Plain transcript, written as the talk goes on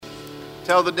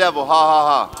Tell the devil, ha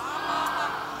ha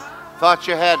ha. Thought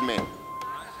you had me.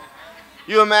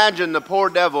 You imagine the poor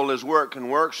devil is working,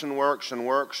 works and works and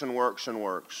works and works and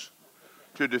works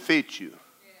to defeat you.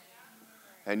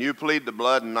 And you plead the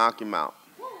blood and knock him out.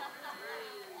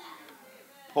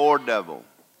 Poor devil.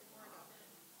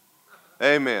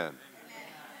 Amen.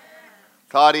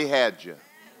 Thought he had you.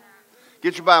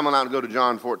 Get your Bible out and go to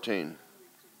John 14.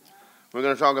 We're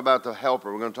going to talk about the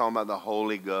helper. We're going to talk about the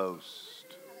Holy Ghost.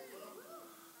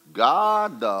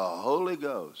 God, the Holy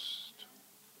Ghost.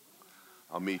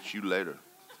 I'll meet you later.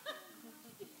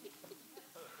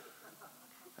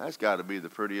 That's got to be the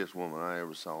prettiest woman I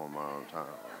ever saw in my entire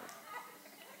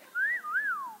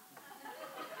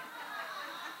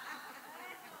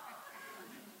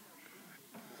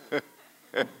life.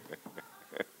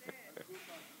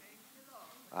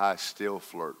 I still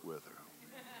flirt with her.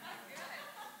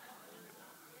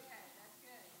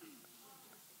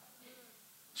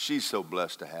 She's so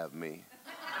blessed to have me.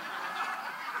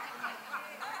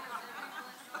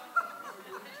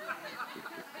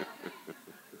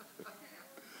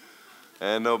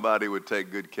 And nobody would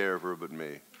take good care of her but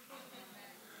me.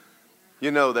 You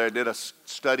know, they did a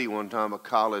study one time of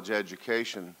college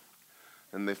education,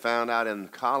 and they found out in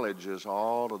colleges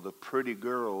all of the pretty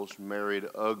girls married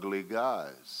ugly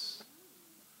guys.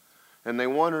 And they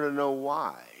wanted to know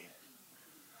why.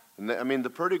 And the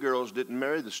pretty girls didn't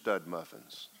marry the stud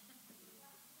muffins.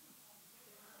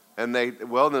 And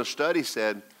the study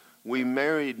said, we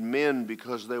married men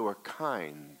because they were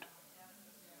kind.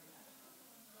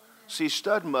 See,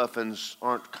 stud muffins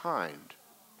aren't kind.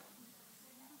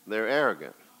 They're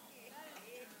arrogant.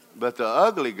 But the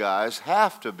ugly guys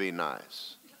have to be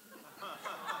nice.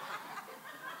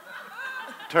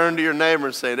 Turn to your neighbor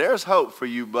and say, there's hope for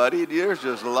you, buddy. There's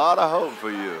just a lot of hope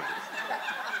for you.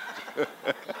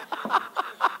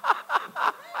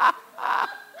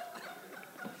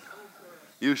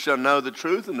 You shall know the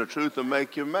truth, and the truth will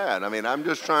make you mad. I'm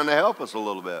just trying to help us a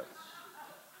little bit.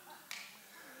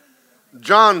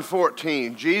 John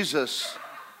 14, Jesus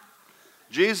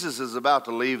is about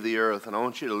to leave the earth, and I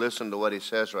want you to listen to what he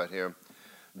says right here.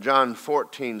 John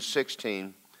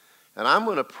 14:16. And I'm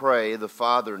going to pray the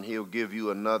Father, and he'll give you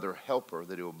another helper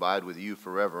that will abide with you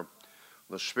forever.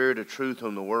 The Spirit of truth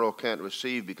whom the world can't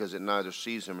receive because it neither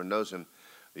sees him or knows him.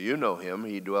 You know him.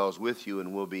 He dwells with you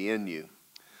and will be in you.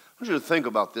 I want you to think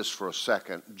about this for a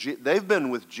second. They've been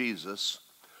with Jesus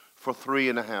for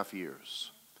 3.5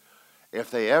 years. If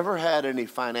they ever had any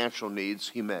financial needs,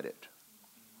 he met it.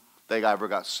 If they ever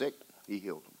got sick, he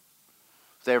healed them.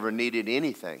 If they ever needed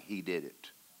anything, he did it.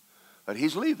 But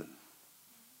he's leaving.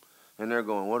 And they're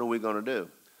going, what are we going to do?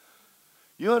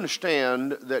 You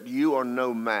understand that you are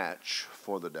no match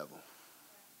for the devil.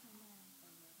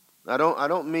 I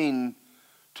don't mean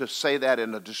to say that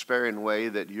in a despairing way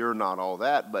that you're not all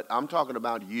that, but I'm talking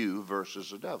about you versus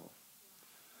the devil.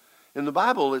 In the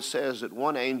Bible, it says that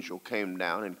one angel came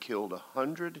down and killed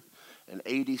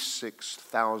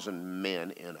 186,000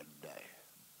 men in a day.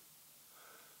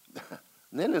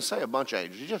 And then they say a bunch of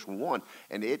angels, just one,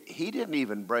 and he didn't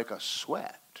even break a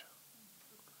sweat.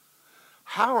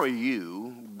 How are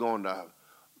you going to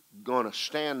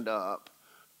stand up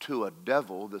to a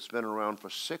devil that's been around for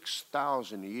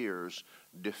 6,000 years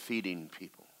defeating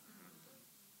people?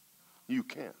 You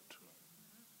can't.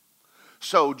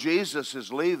 So Jesus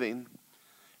is leaving,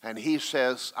 and he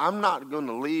says, I'm not going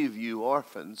to leave you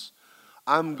orphans.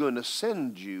 I'm going to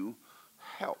send you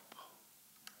help.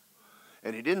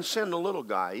 And he didn't send a little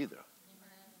guy either.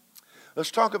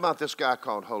 Let's talk about this guy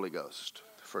called Holy Ghost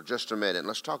for just a minute.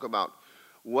 Let's talk about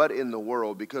what in the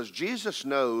world, because Jesus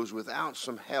knows without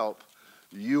some help,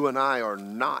 you and I are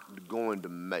not going to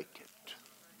make it.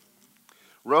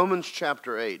 Romans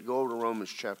chapter 8. Go over to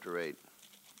Romans chapter 8.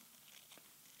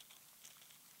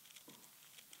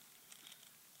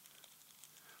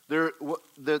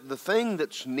 The thing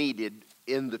that's needed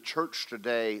in the church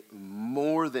today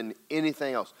more than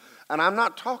anything else, and I'm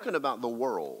not talking about the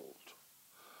world.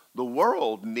 The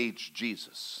world needs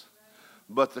Jesus,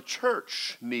 but the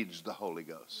church needs the Holy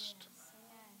Ghost.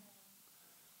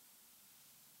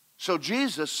 So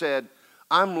Jesus said,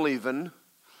 I'm leaving,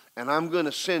 and I'm going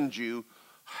to send you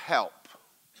help.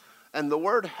 And the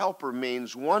word helper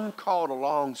means one called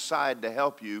alongside to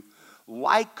help you,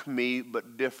 like me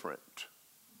but different.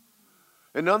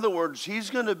 In other words, he's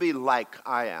going to be like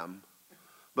I am,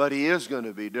 but he is going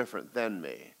to be different than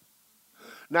me.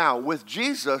 Now, with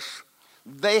Jesus,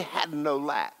 they had no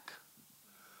lack.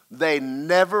 They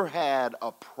never had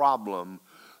a problem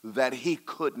that he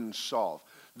couldn't solve.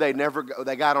 They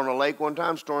got on a lake one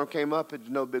time, storm came up, it's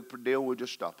no big deal, we'll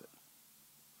just stop it.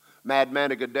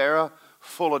 Madman of Gadara,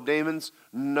 full of demons,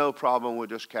 no problem, we'll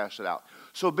just cast it out.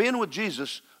 So being with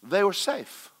Jesus, they were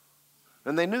safe.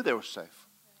 And they knew they were safe.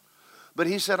 But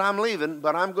he said, I'm leaving,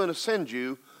 but I'm going to send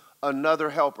you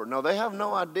another helper. Now, they have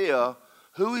no idea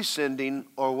who he's sending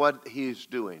or what he's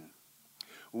doing.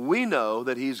 We know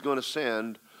that he's going to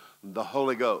send the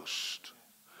Holy Ghost.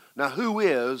 Now, who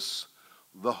is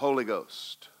the Holy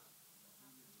Ghost?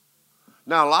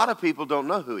 Now, a lot of people don't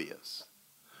know who he is.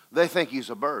 They think he's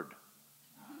a bird.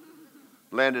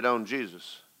 Landed on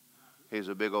Jesus. He's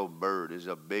a big old bird. He's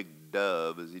a big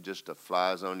dove. He just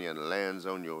flies on you and lands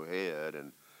on your head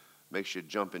and makes you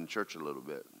jump in church a little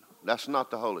bit. That's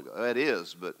not the Holy Ghost. That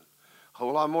is, but a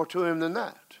whole lot more to him than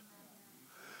that.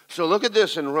 So look at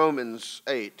this in Romans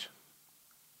 8.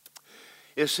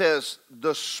 It says,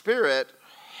 the Spirit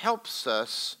helps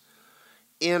us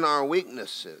in our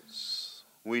weaknesses.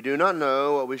 We do not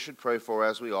know what we should pray for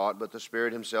as we ought, but the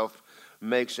Spirit himself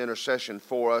makes intercession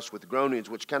for us with groanings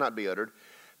which cannot be uttered.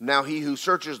 Now he who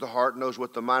searches the heart knows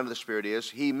what the mind of the Spirit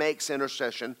is. He makes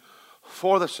intercession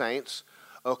for the saints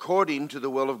according to the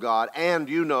will of God. And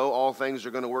you know all things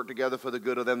are going to work together for the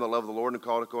good of them that love the Lord and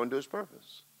called according to his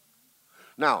purpose.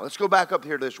 Now, let's go back up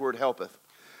here to this word helpeth.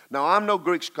 Now, I'm no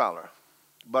Greek scholar,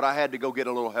 but I had to go get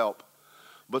a little help.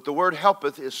 But the word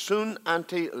helpeth is sun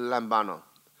anti lambano.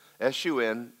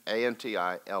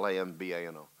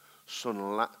 S-U-N-A-N-T-I-L-A-M-B-A-N-O.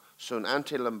 Sun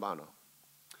anti lambano.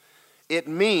 It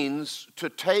means to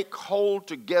take hold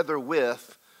together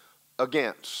with,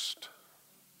 against.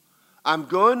 I'm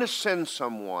going to send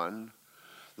someone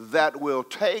that will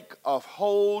take a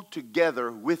hold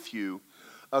together with you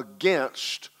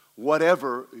against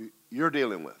whatever you're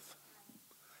dealing with.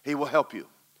 He will help you.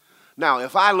 Now,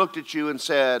 if I looked at you and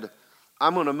said,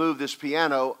 I'm going to move this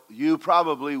piano, you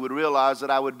probably would realize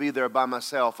that I would be there by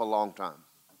myself a long time.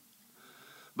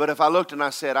 But if I looked and I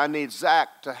said, I need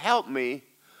Zach to help me,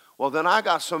 well, then I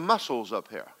got some muscles up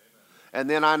here. And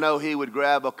then I know he would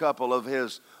grab a couple of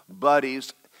his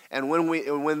buddies. And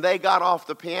when they got off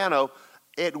the piano,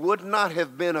 it would not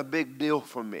have been a big deal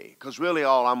for me. Because really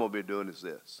all I'm going to be doing is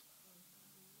this.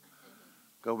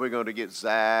 Because we're going to get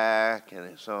Zach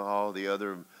and all the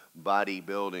other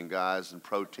bodybuilding guys and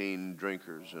protein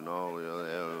drinkers and all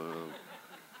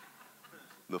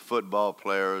the football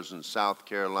players in South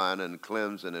Carolina and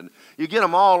Clemson. And you get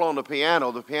them all on the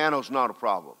piano's not a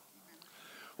problem.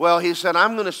 Well, he said,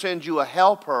 I'm going to send you a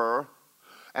helper.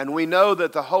 And we know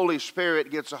that the Holy Spirit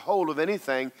gets a hold of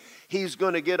anything. He's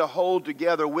going to get a hold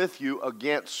together with you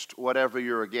against whatever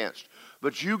you're against.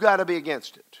 But you got to be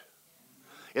against it.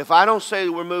 If I don't say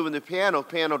we're moving the piano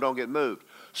don't get moved.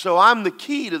 So I'm the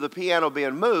key to the piano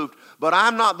being moved, but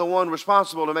I'm not the one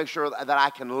responsible to make sure that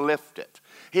I can lift it.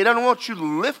 He doesn't want you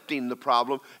lifting the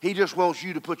problem. He just wants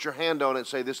you to put your hand on it and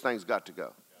say, this thing's got to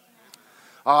go.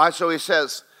 All right, so he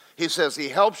says he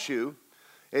helps you.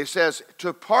 He says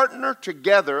to partner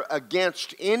together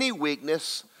against any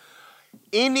weakness,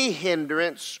 any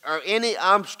hindrance, or any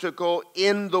obstacle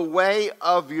in the way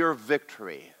of your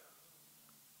victory.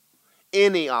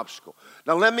 Any obstacle.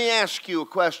 Now let me ask you a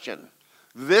question.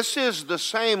 This is the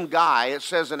same guy, it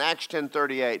says in Acts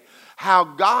 10:38, how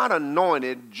God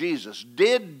anointed Jesus.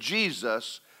 Did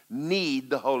Jesus need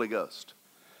the Holy Ghost?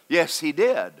 Yes, he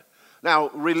did. Now,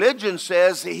 religion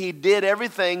says he did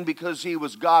everything because he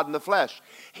was God in the flesh.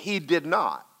 He did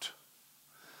not.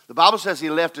 The Bible says he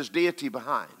left his deity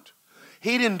behind.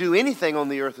 He didn't do anything on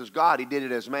the earth as God. He did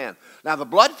it as man. Now, the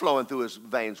blood flowing through his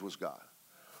veins was God.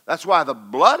 That's why the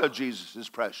blood of Jesus is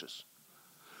precious.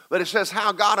 But it says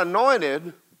how God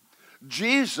anointed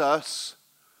Jesus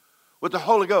with the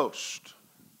Holy Ghost.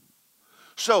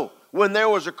 So, when there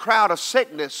was a crowd of sick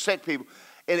people,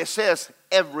 and it says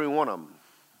every one of them.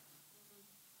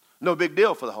 No big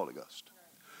deal for the Holy Ghost.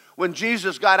 When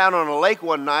Jesus got out on a lake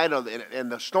one night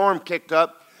and the storm kicked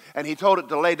up and he told it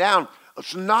to lay down,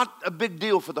 it's not a big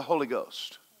deal for the Holy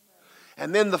Ghost.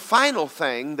 And then the final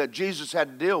thing that Jesus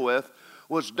had to deal with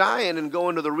was dying and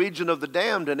going to the region of the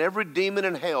damned and every demon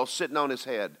in hell sitting on his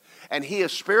head. And he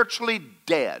is spiritually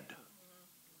dead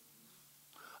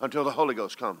until the Holy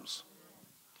Ghost comes.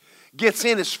 Gets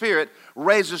in his spirit,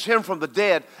 raises him from the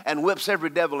dead, and whips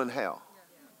every devil in hell.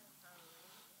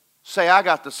 Say, I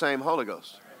got the same Holy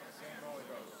Ghost.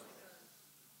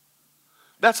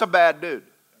 That's a bad dude.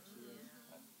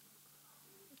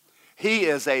 He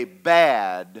is a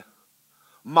bad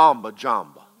mamba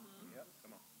jamba.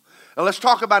 Now let's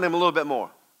talk about him a little bit more.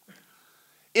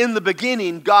 In the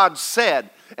beginning, God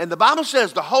said, and the Bible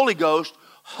says the Holy Ghost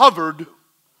hovered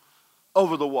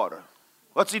over the water.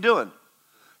 What's he doing?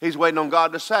 He's waiting on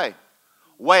God to say,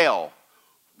 whale,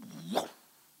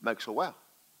 makes a well.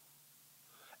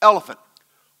 Elephant,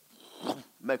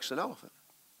 makes an elephant.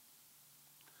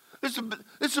 It's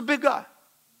a big guy.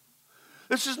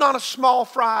 This is not a small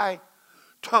fry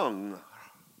tongue.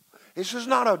 This is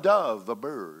not a dove, a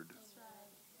bird.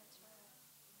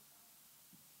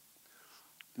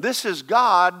 This is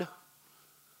God,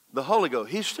 the Holy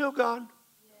Ghost. He's still God.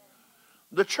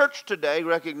 The church today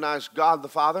recognizes God the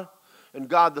Father and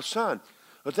God the Son.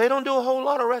 But they don't do a whole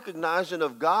lot of recognizing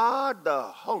of God the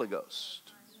Holy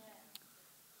Ghost.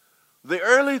 The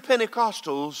early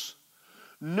Pentecostals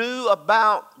knew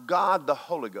about God the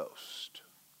Holy Ghost.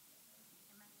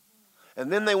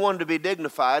 And then they wanted to be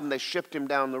dignified and they shipped him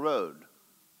down the road.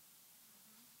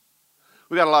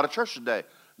 We got a lot of church today.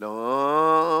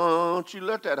 Don't you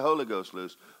let that Holy Ghost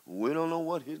loose. We don't know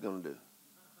what he's going to do.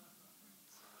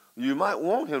 You might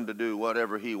want him to do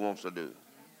whatever he wants to do.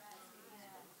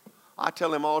 I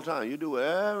tell him all the time, you do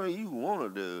whatever you want to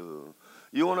do.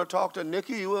 You want to talk to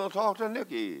Nikki, you will talk to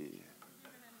Nikki.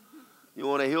 You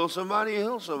want to heal somebody, you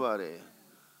heal somebody.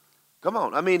 Come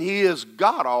on. I mean, he is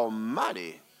God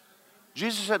Almighty.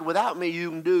 Jesus said, without me, you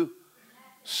can do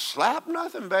slap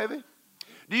nothing, baby.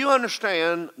 Do you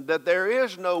understand that there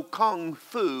is no kung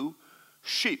fu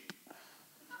sheep?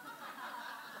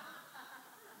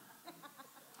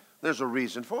 There's a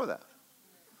reason for that.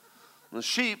 The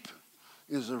sheep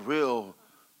is a real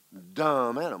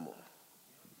dumb animal.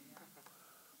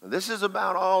 And this is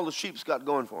about all the sheep's got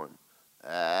going for him.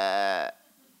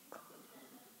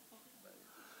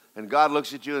 And God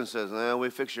looks at you and says, well, we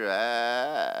fix your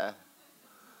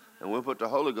and we'll put the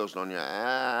Holy Ghost on you.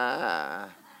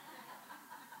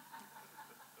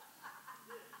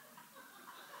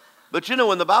 But you know,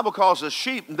 when the Bible calls us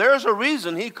sheep, there's a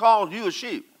reason he called you a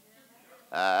sheep.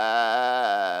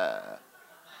 And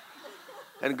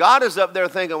God is up there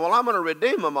thinking, well, I'm going to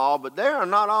redeem them all, but they are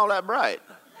not all that bright.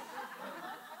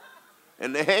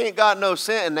 And they ain't got no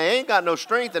sin, and they ain't got no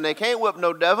strength, and they can't whip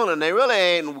no devil, and they really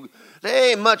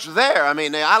ain't much there. I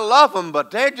mean, I love them,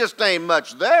 but they just ain't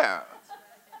much there.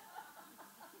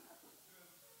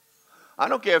 I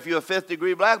don't care if you're a 5th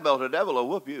degree black belt, the devil will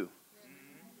whoop you.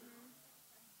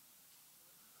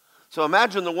 So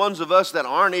imagine the ones of us that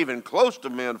aren't even close to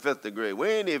being 5th degree. We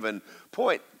ain't even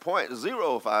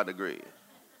 0.05 degree.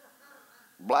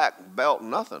 Black belt,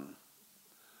 nothing.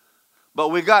 But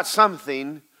we got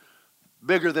something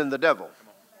bigger than the devil.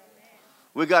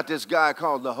 We got this guy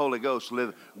called the Holy Ghost.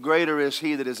 Greater is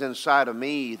he that is inside of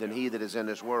me than he that is in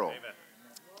this world. Amen.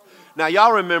 Now,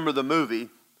 y'all remember the movie.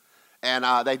 And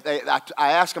I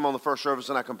asked him on the first service,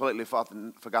 and I completely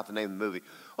forgot the name of the movie.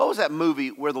 What was that movie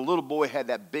where the little boy had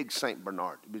that big St.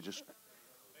 Bernard? It was just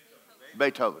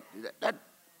Beethoven.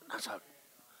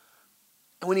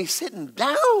 When he's sitting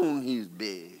down, he's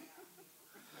big.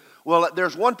 Well,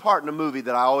 there's one part in the movie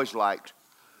that I always liked,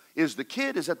 is the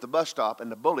kid is at the bus stop,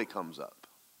 and the bully comes up.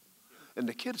 And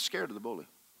the kid is scared of the bully.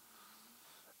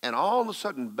 And all of a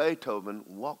sudden, Beethoven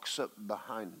walks up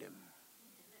behind him.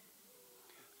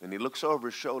 And he looks over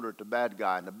his shoulder at the bad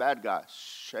guy, and the bad guy's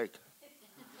shaking.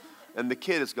 And the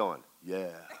kid is going, yeah.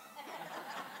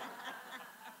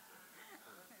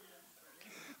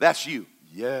 That's you.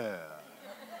 Yeah.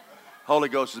 Holy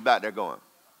Ghost is back there going,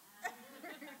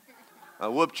 I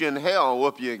whooped you in hell, I'll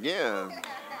whoop you again.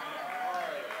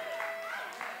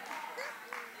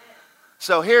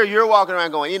 So here you're walking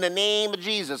around going, in the name of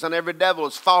Jesus, and every devil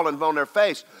is falling on their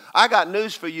face. I got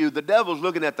news for you. The devil's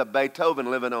looking at the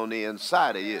Beethoven living on the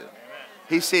inside of you. Amen.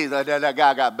 He sees that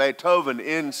guy got Beethoven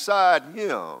inside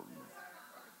him.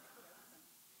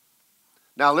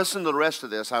 Now listen to the rest of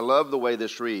this. I love the way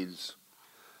this reads.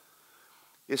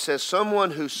 It says someone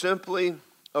who simply,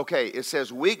 it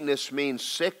says weakness means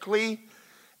sickly,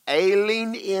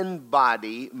 ailing in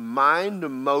body, mind,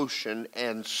 emotion,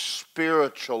 and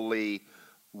spiritually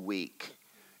weak.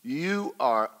 You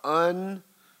are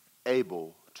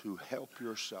unable to help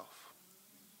yourself.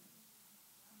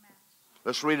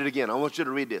 Let's read it again. I want you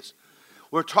to read this.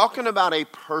 We're talking about a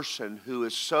person who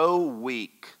is so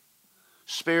weak,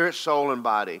 spirit, soul, and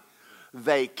body,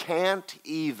 they can't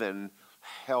even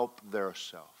help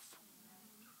theirself.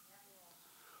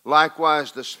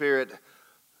 Likewise, the spirit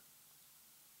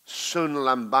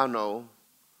Sunlambano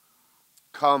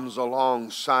comes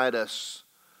alongside us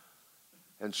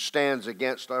and stands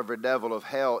against every devil of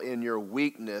hell in your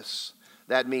weakness.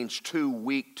 That means too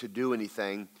weak to do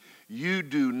anything. You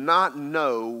do not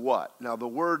know what. Now the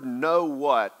word know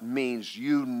what means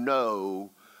you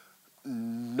know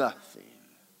nothing.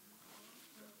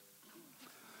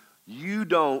 You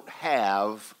don't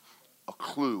have a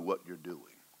clue what you're doing.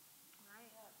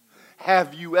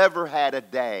 Have you ever had a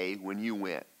day when you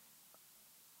went,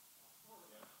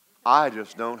 I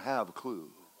just don't have a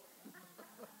clue?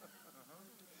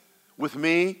 With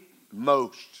me,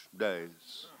 most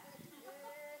days.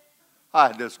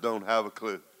 I just don't have a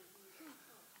clue.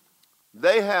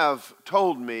 They have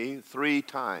told me 3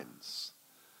 times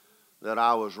that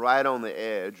I was right on the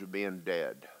edge of being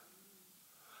dead.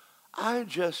 I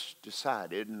just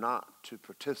decided not to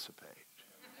participate.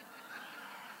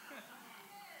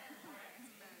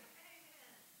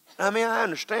 I mean, I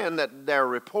understand that their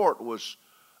report was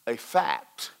a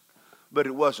fact, but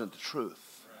it wasn't the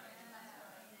truth.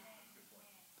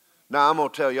 Now, I'm going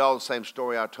to tell you all the same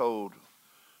story I told,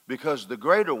 because the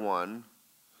greater one,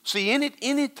 see,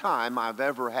 any time I've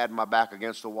ever had my back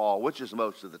against the wall, which is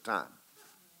most of the time,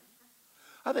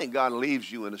 I think God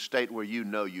leaves you in a state where you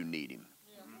know you need him.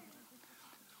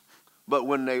 But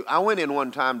I went in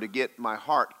one time to get my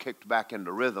heart kicked back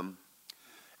into rhythm,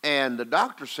 and the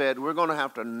doctor said, we're going to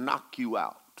have to knock you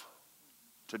out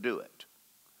to do it.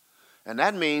 And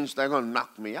that means they're going to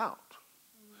knock me out.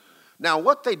 Now,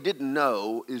 what they didn't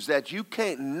know is that you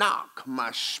can't knock my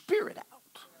spirit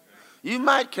out. You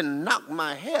might can knock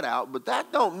my head out, but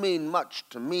that don't mean much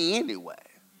to me anyway.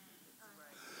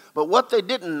 But what they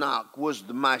didn't knock was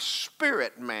my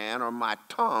spirit man or my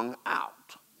tongue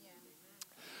out.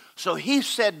 So he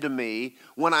said to me,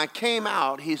 when I came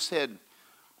out, he said,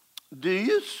 do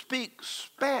you speak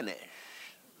Spanish?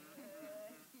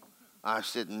 I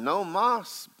said, no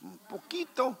más, un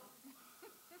poquito.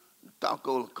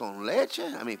 Taco con leche,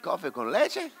 coffee con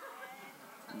leche.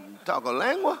 Taco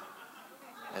lengua.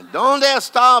 ¿En dónde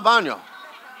está el baño?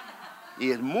 Y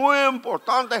es muy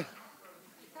importante.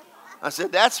 I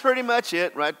said, that's pretty much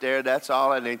it right there. That's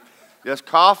all I need. Just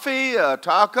coffee, a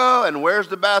taco, and where's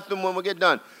the bathroom when we get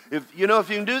done? If you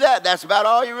can do that, that's about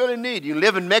all you really need. You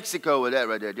live in Mexico with that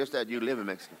right there. Just that you live in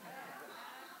Mexico.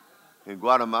 In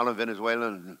Guatemala, Venezuela,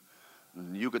 and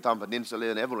Yucatan Peninsula,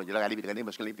 and everywhere.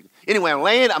 Anyway,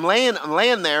 I'm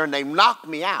laying there, and they knocked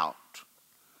me out.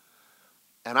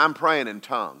 And I'm praying in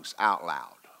tongues out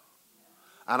loud.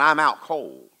 And I'm out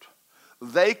cold.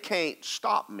 They can't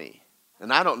stop me.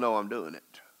 And I don't know I'm doing it.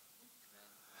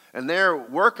 And they're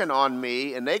working on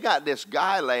me, and they got this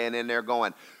guy laying in there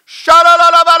going,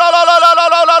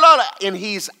 and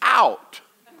he's out.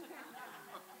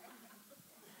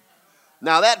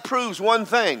 Now that proves one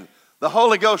thing. The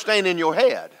Holy Ghost ain't in your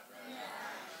head.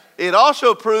 It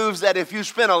also proves that if you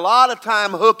spend a lot of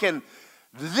time hooking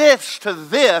this to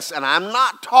this, and I'm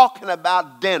not talking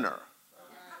about dinner.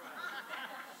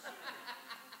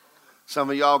 Some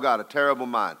of y'all got a terrible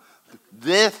mind.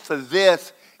 This to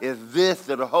this is this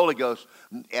to the Holy Ghost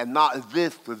and not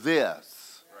this to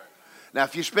this. Now,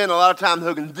 if you spend a lot of time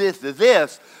hooking this to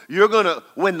this, you're going to,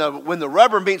 when the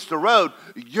rubber meets the road,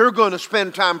 you're going to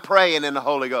spend time praying in the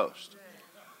Holy Ghost,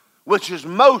 which is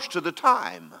most of the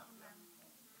time.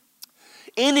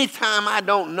 Anytime I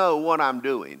don't know what I'm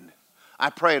doing, I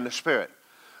pray in the Spirit.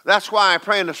 That's why I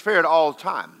pray in the Spirit all the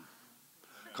time,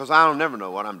 because I don't never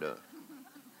know what I'm doing.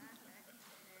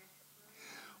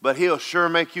 But he'll sure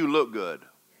make you look good.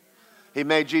 He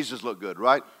made Jesus look good,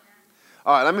 right?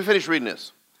 All right, let me finish reading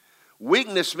this.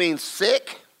 Weakness means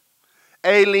sick,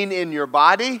 ailing in your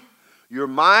body, your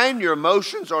mind, your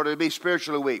emotions, or to be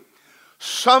spiritually weak.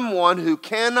 Someone who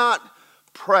cannot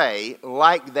pray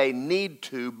like they need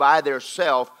to by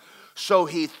theirself, so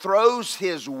he throws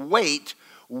his weight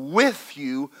with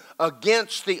you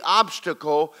against the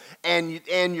obstacle and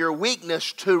your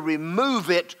weakness to remove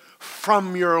it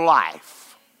from your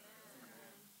life.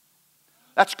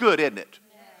 That's good, isn't it?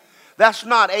 That's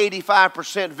not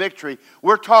 85% victory.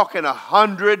 We're talking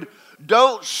 100.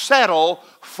 Don't settle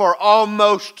for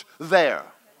almost there.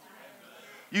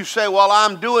 You say, well,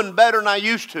 I'm doing better than I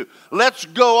used to. Let's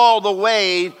go all the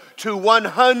way to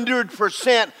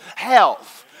 100%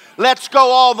 health. Let's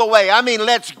go all the way.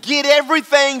 Let's get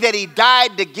everything that he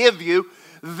died to give you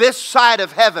this side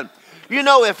of heaven. You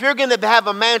know, if you're going to have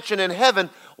a mansion in heaven,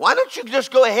 why don't you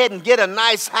just go ahead and get a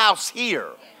nice house here?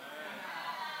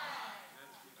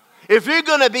 If you're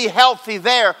going to be healthy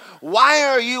there, why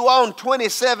are you on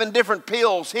 27 different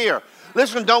pills here?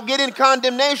 Listen, don't get in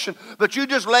condemnation, but you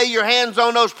just lay your hands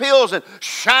on those pills and pray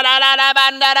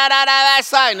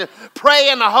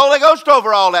in the Holy Ghost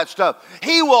over all that stuff.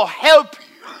 He will help you.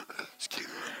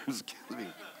 Excuse me.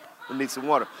 I need some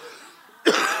water.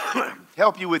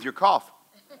 Help you with your cough.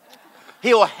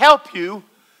 He'll help you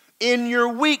in your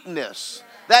weakness.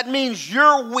 That means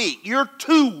you're weak. You're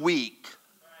too weak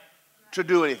to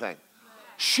do anything.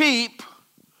 Sheep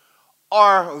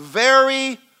are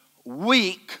very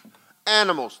weak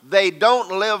animals. They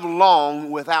don't live long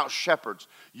without shepherds.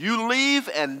 You leave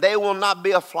and they will not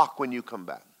be a flock when you come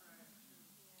back.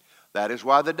 That is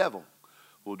why the devil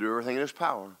will do everything in his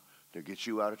power to get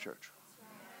you out of church.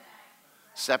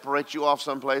 Separate you off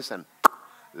someplace and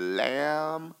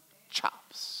lamb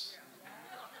chops.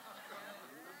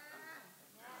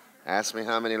 Ask me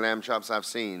how many lamb chops I've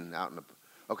seen out in the...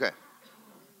 Okay.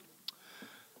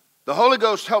 The Holy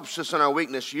Ghost helps us in our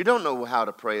weakness. You don't know how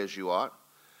to pray as you ought,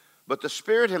 but the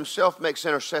Spirit himself makes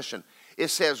intercession. It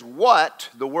says what,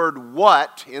 the word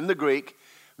what in the Greek,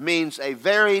 means a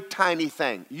very tiny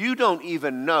thing. You don't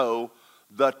even know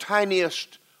the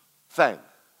tiniest thing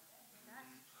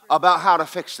about how to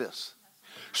fix this.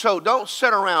 So don't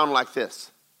sit around like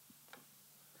this,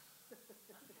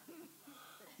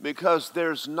 because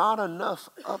there's not enough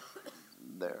up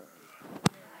there.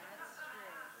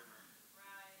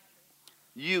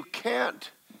 You can't,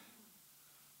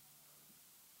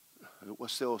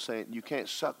 what's the old saying? You can't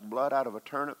suck blood out of a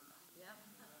turnip.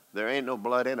 There ain't no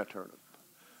blood in a turnip.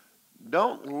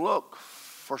 Don't look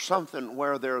for something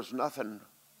where there's nothing.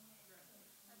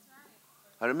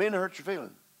 I didn't mean to hurt your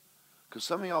feelings, because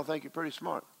some of y'all think you're pretty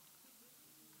smart.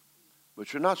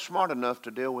 But you're not smart enough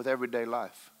to deal with everyday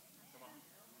life.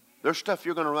 There's stuff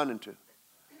you're going to run into,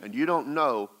 and you don't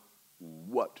know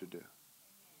what to do.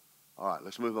 All right,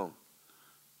 let's move on.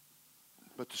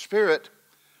 But the Spirit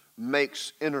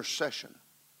makes intercession.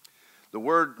 The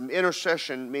word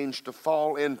intercession means to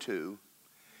fall into.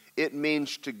 It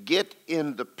means to get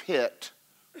in the pit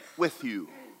with you.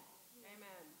 Amen.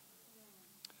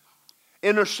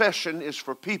 Intercession is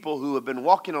for people who have been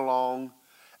walking along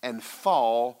and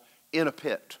fall in a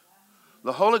pit.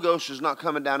 The Holy Ghost is not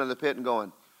coming down in the pit and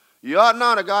going, you ought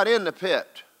not have got in the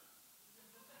pit.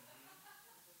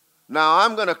 Now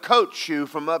I'm going to coach you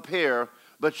from up here,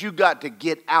 but you got to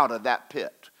get out of that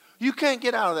pit. You can't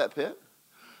get out of that pit.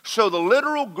 So the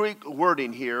literal Greek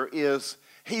wording here is,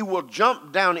 he will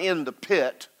jump down in the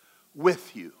pit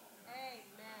with you.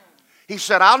 Amen. He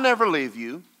said, I'll never leave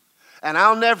you, and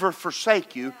I'll never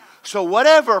forsake you. So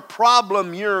whatever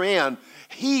problem you're in,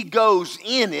 he goes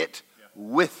in it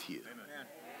with you.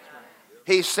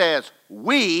 He says,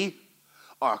 we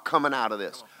are coming out of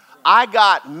this. I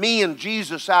got me and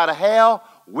Jesus out of hell.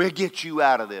 We'll get you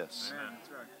out of this.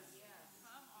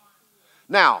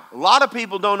 Now, a lot of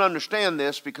people don't understand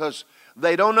this because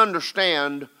they don't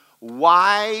understand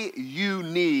why you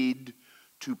need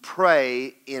to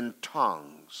pray in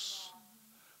tongues.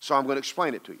 So I'm going to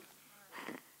explain it to you.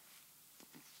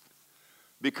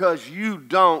 Because you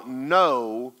don't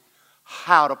know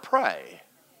how to pray.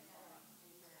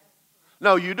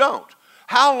 No, you don't.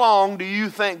 How long do you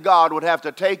think God would have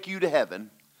to take you to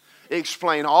heaven,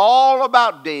 explain all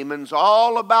about demons,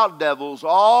 all about devils,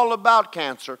 all about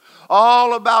cancer,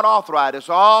 all about arthritis,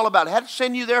 had to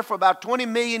send you there for about 20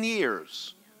 million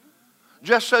years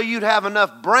just so you'd have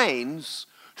enough brains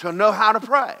to know how to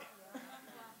pray?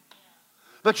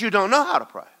 But you don't know how to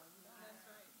pray.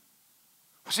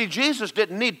 See, Jesus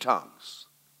didn't need tongues.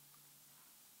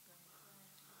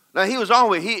 Now,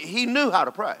 he knew how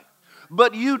to pray.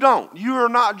 But you don't. You are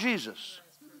not Jesus.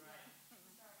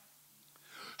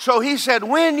 So he said,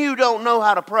 when you don't know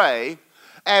how to pray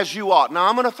as you ought. Now,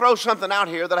 I'm going to throw something out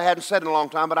here that I hadn't said in a long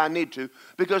time, but I need to,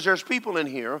 because there's people in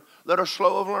here that are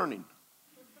slow of learning.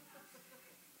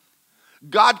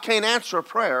 God can't answer a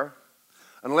prayer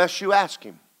unless you ask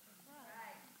him.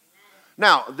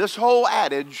 Now, this whole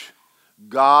adage,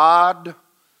 God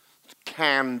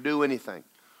can do anything.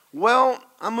 Well,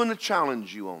 I'm going to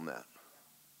challenge you on that.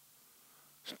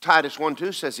 Titus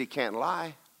 1:2 says he can't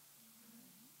lie.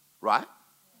 Right?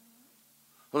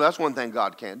 Well, that's one thing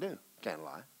God can't do. Can't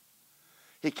lie.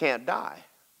 He can't die.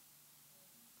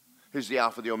 He's the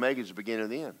Alpha, the Omega, he's the beginning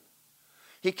and the end.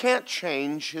 He can't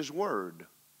change his word.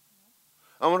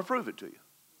 I want to prove it to you.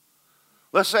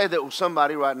 Let's say that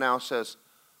somebody right now says,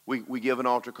 we give an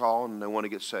altar call and they want to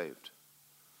get saved.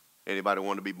 Anybody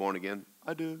want to be born again?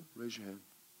 I do. Raise your hand.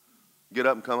 Get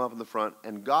up and come up in the front.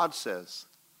 And God says,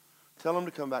 tell them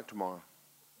to come back tomorrow.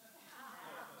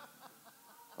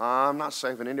 I'm not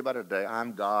saving anybody today.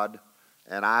 I'm God,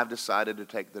 and I've decided to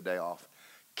take the day off.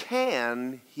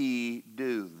 Can he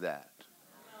do that?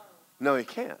 No, he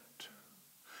can't.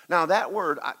 Now, that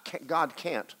word, God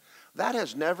can't, that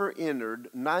has never entered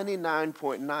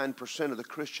 99.9% of the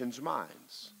Christians'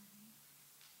 minds.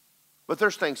 But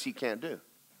there's things he can't do.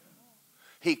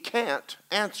 He can't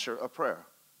answer a prayer.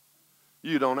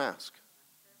 You don't ask.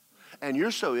 And you're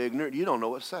so ignorant, you don't know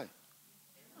what to say.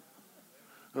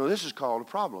 No, this is called a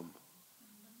problem.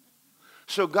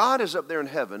 So God is up there in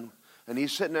heaven, and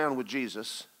he's sitting down with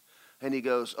Jesus, and he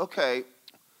goes, okay,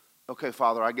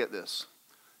 Father, I get this.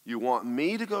 You want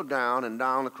me to go down and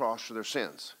die on the cross for their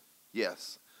sins?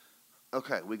 Yes.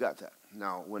 Okay, we got that.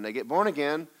 Now, when they get born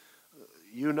again,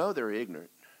 you know they're ignorant.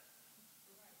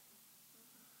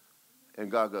 And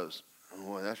God goes,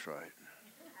 Boy, that's right.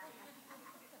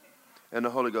 And the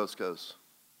Holy Ghost goes,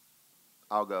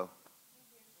 I'll go.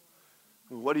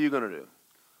 What are you going to do?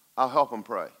 I'll help them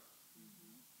pray.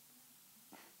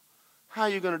 How are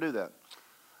you going to do that?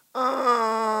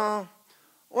 Why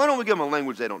don't we give them a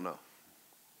language they don't know?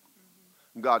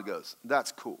 God goes,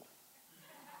 that's cool.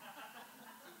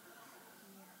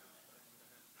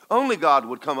 Only God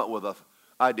would come up with an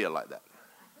idea like that.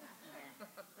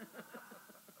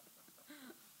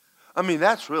 I mean,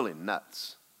 that's really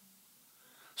nuts.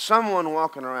 Someone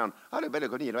walking around,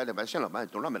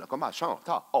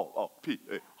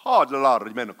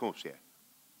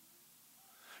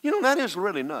 you know, that is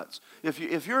really nuts. If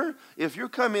you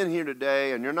come in here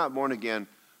today and you're not born again,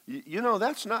 you know,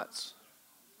 that's nuts.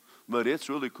 But it's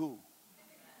really cool.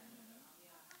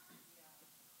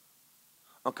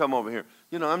 I'll come over here.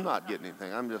 You know, I'm not getting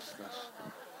anything. I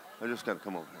just got to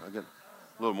come over here. I get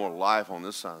a little more life on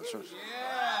this side of the church.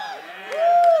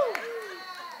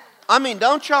 I mean,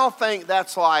 don't y'all think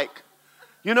that's like,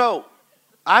 you know,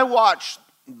 I watch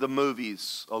the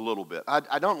movies a little bit.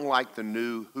 I don't like the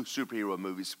new superhero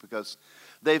movies because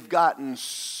they've gotten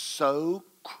so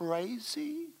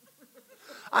crazy.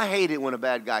 I hate it when a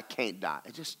bad guy can't die.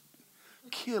 Just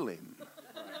kill him.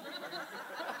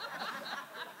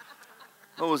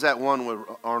 What was that one with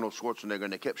Arnold Schwarzenegger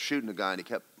and they kept shooting the guy and he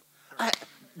kept,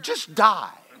 just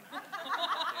die.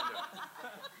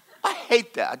 I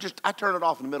hate that. I turn it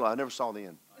off in the middle. I never saw the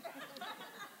end.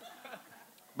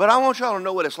 But I want y'all to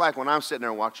know what it's like when I'm sitting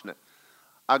there watching it.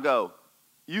 I go,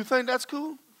 you think that's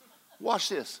cool? Watch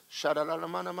this. I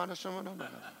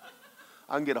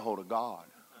can get a hold of God.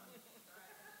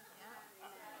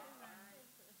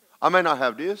 I may not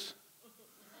have this,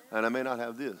 and I may not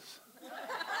have this,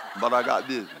 but I got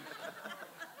this.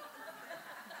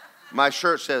 My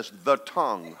shirt says, the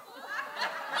tongue.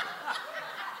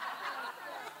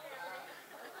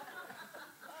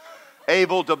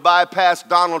 Able to bypass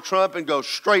Donald Trump and go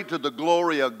straight to the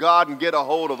glory of God and get a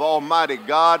hold of Almighty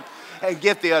God and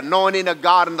get the anointing of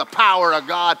God and the power of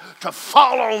God to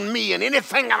fall on me and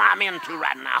anything that I'm into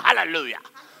right now. Hallelujah.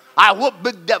 I whoop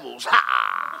big devils.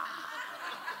 Ha!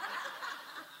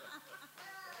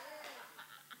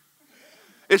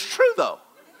 It's true though,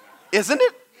 isn't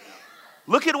it?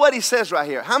 Look at what he says right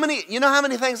here. You know how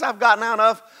many things I've gotten out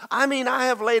of? I mean, I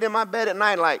have laid in my bed at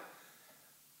night like,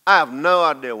 I have no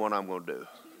idea what I'm going to do.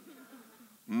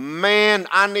 Man,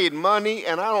 I need money,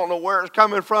 and I don't know where it's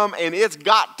coming from, and it's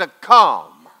got to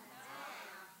come.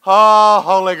 Oh,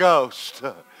 Holy Ghost.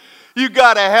 You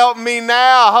got to help me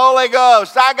now, Holy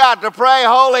Ghost. I got to pray,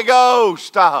 Holy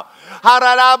Ghost.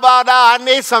 I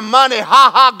need some money.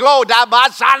 Glory.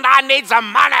 I need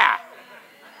some money.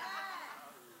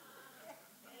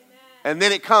 And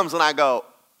then it comes, and I go,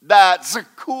 that's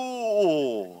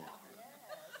cool.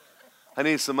 I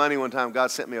needed some money one time.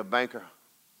 God sent me a banker,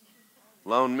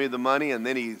 loaned me the money, and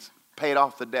then he's paid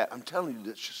off the debt. I'm telling you,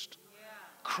 it's just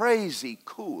crazy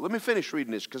cool. Let me finish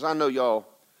reading this because I know y'all,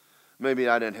 maybe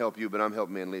I didn't help you, but I'm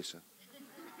helping me and Lisa.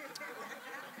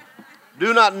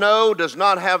 Do not know, does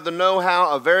not have the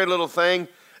know-how, a very little thing.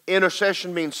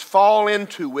 Intercession means fall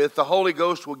into with. The Holy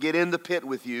Ghost will get in the pit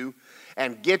with you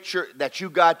and that you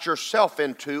got yourself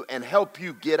into and help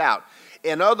you get out.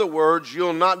 In other words,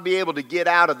 you'll not be able to get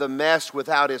out of the mess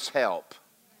without his help.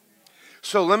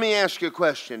 So let me ask you a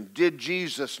question. Did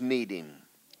Jesus need him?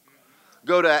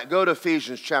 Go to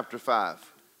Ephesians chapter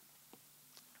 5.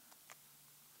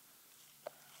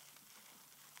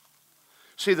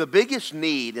 See, the biggest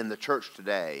need in the church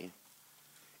today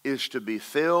is to be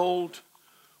filled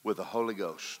with the Holy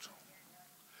Ghost.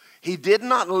 He did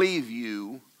not leave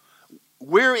you.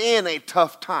 We're in a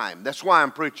tough time. That's why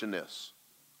I'm preaching this.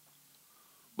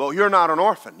 But you're not an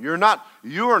orphan. You're not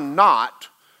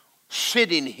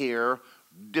sitting here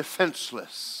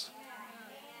defenseless.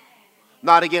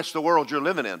 Not against the world you're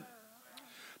living in.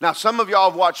 Now, some of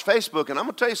y'all have watched Facebook, and I'm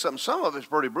going to tell you something. Some of it's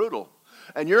pretty brutal.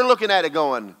 And you're looking at it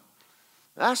going,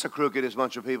 that's the crookedest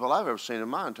bunch of people I've ever seen in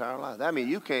my entire life. I mean,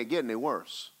 you can't get any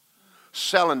worse.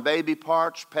 Selling baby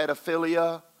parts,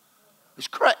 pedophilia.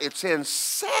 It's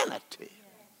insanity.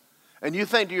 And you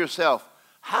think to yourself,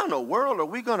 how in the world are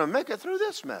we going to make it through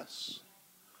this mess?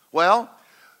 Well,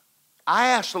 I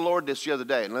asked the Lord this the other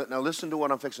day. Now listen to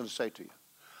what I'm fixing to say to you.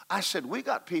 I said, we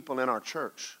got people in our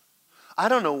church. I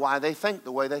don't know why they think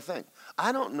the way they think.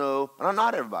 I don't know,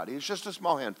 not everybody. It's just a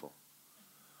small handful.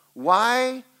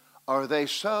 Why are they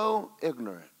so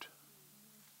ignorant?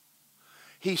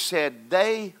 He said,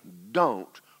 they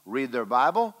don't read their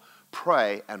Bible,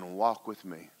 pray, and walk with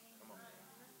me.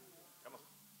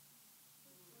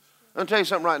 I'll tell you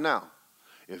something right now.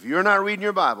 If you're not reading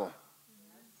your Bible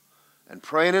and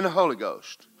praying in the Holy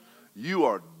Ghost, you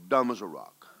are dumb as a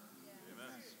rock.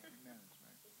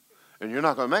 And you're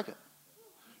not going to make it.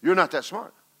 You're not that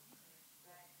smart.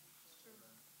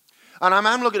 And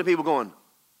I'm looking at people going,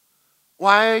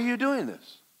 why are you doing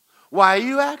this? Why are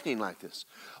you acting like this?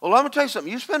 Well, I'm going to tell you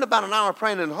something. You spend about an hour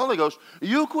praying in the Holy Ghost,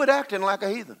 you quit acting like a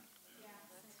heathen.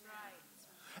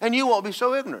 And you won't be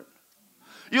so ignorant.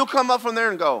 You'll come up from there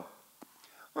and go,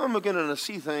 I'm beginning to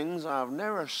see things I've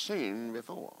never seen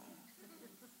before.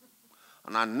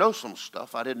 And I know some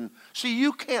stuff I didn't. See,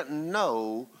 you can't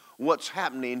know what's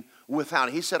happening without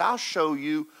it. He said, I'll show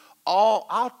you all,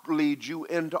 I'll lead you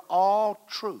into all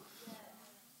truth.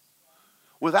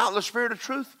 Without the Spirit of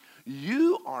truth,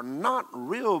 you are not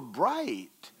real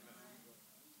bright.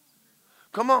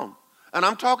 Come on. And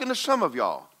I'm talking to some of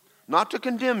y'all, not to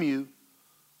condemn you,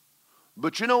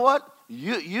 but you know what?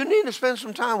 You need to spend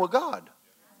some time with God.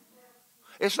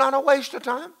 It's not a waste of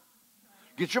time.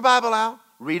 Get your Bible out,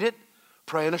 read it,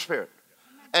 pray in the Spirit.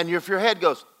 And if your head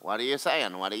goes, what are you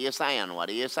saying? What are you saying? What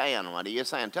are you saying? What are you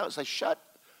saying? Tell it, say, shut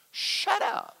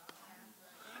up.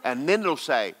 And then it'll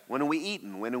say, when are we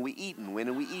eating? When are we eating? When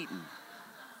are we eating?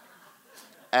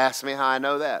 Ask me how I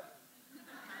know that.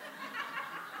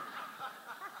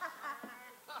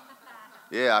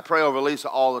 Yeah, I pray over Lisa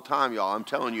all the time, y'all. I'm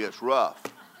telling you, it's rough.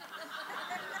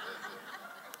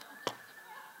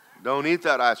 Don't eat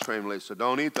that ice cream, Lisa.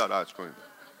 Don't eat that ice cream.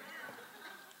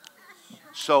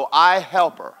 So I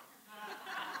help her.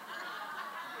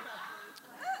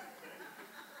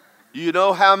 You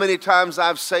know how many times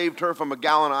I've saved her from a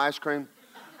gallon of ice cream?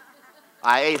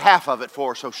 I ate half of it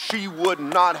for her so she would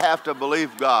not have to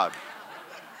believe God.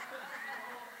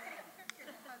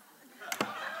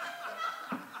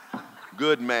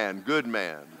 Good man, good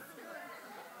man.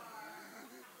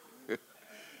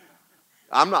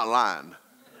 I'm not lying.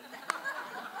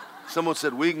 Someone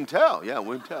said, we can tell. Yeah,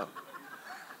 we can tell.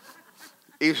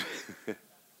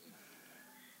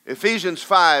 Ephesians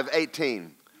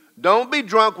 5:18. Don't be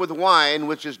drunk with wine,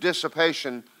 which is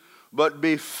dissipation, but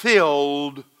be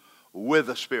filled with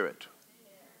the Spirit.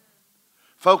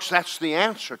 Folks, that's the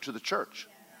answer to the church.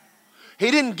 He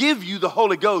didn't give you the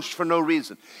Holy Ghost for no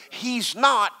reason. He's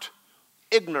not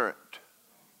ignorant.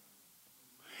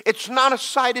 It's not a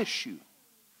side issue.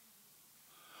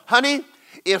 Honey,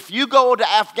 if you go to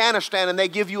Afghanistan and they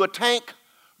give you a tank,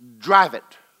 drive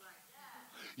it.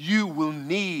 You will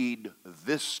need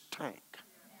this tank.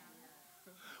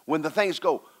 When the things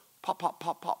go pop, pop,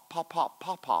 pop, pop, pop, pop,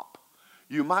 pop, pop,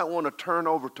 you might want to turn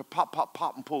over to pop, pop,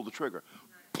 pop and pull the trigger.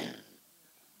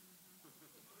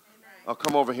 Oh,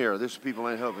 come over here. These people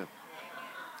ain't helping.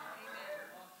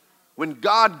 When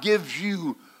God gives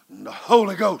you the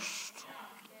Holy Ghost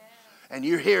and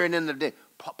you're hearing in the day,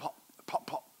 pop, pop, pop,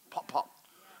 pop, pop, pop,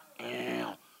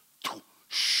 and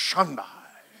Shundai.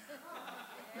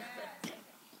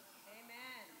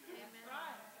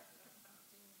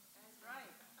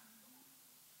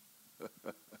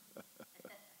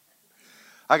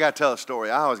 I got to tell a story.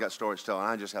 I always got stories to tell, and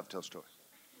I just have to tell stories.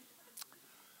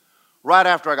 Right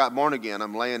after I got born again,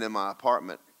 I'm laying in my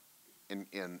apartment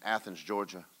in Athens,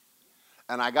 Georgia,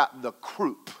 and I got the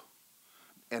croup,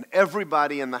 and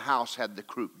everybody in the house had the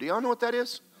croup. Do y'all know what that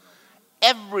is?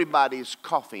 Everybody's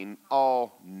coughing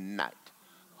all night.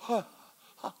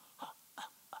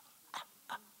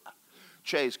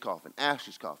 Chay's coughing.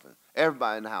 Ashley's coughing.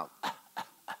 Everybody in the house.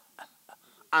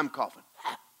 I'm coughing.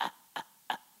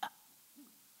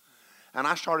 And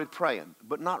I started praying,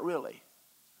 but not really.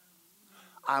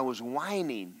 I was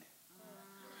whining.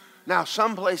 Now,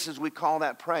 some places we call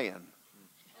that praying.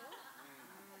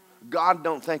 God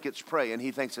don't think it's praying.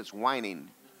 He thinks it's whining.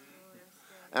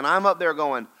 And I'm up there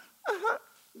going,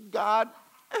 God,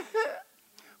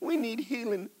 we need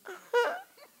healing.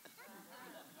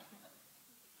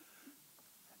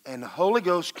 And the Holy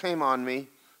Ghost came on me,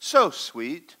 so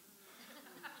sweet.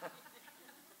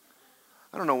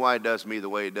 I don't know why he does me the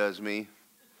way he does me.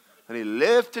 And he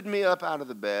lifted me up out of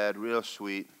the bed, real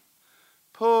sweet,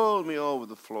 pulled me over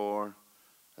the floor,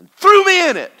 and threw me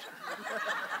in it.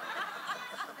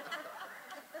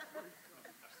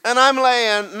 And I'm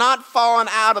laying, not falling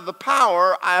out of the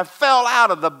power, I fell out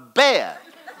of the bed.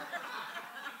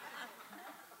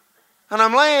 And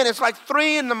I'm laying, it's like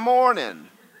 3 a.m. And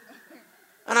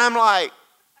I'm like,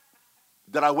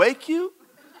 did I wake you?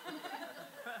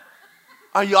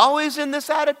 Are you always in this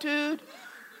attitude?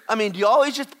 I mean, do you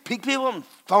always just pick people and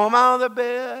throw them out of their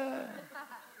bed?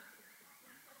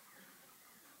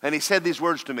 And he said these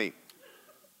words to me.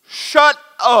 Shut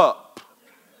up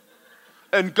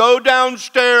and go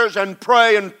downstairs and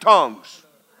pray in tongues.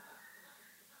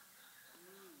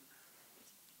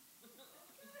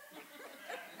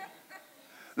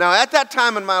 Now, at that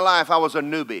time in my life, I was a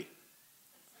newbie.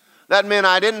 That meant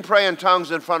I didn't pray in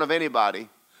tongues in front of anybody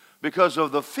because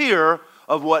of the fear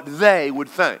of what they would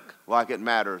think, like it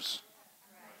matters.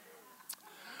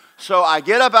 So I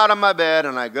get up out of my bed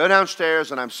and I go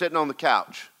downstairs and I'm sitting on the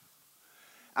couch.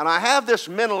 And I have this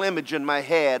mental image in my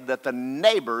head that the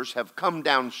neighbors have come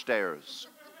downstairs.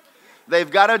 They've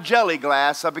got a jelly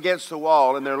glass up against the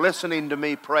wall and they're listening to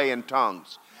me pray in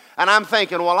tongues. And I'm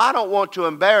thinking, well, I don't want to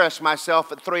embarrass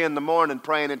myself at 3 in the morning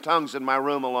praying in tongues in my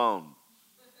room alone.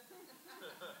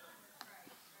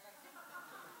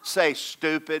 Say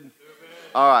stupid.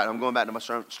 All right, I'm going back to my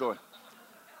story.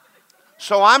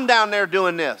 So I'm down there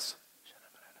doing this.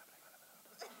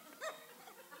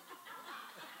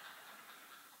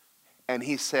 And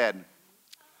he said,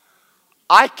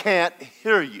 I can't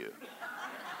hear you.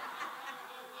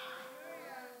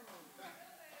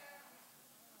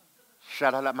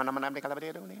 And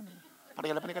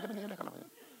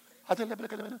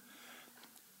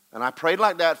I prayed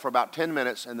like that for about 10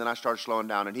 minutes, and then I started slowing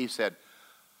down, and he said,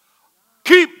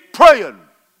 keep praying.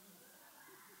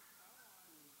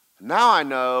 Now I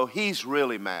know he's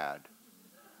really mad.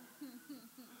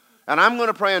 And I'm going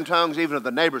to pray in tongues even if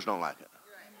the neighbors don't like it.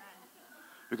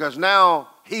 Because now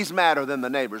he's madder than the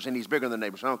neighbors, and he's bigger than the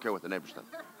neighbors. I don't care what the neighbors think.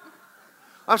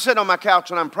 I'm sitting on my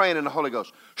couch, and I'm praying in the Holy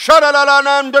Ghost. And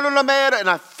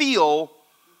I feel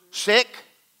sick.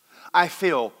 I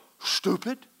feel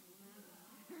stupid.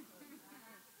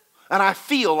 And I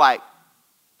feel like,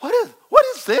 what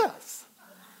is this?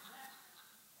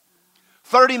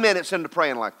 30 minutes into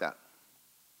praying like that,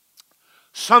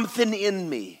 something in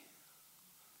me,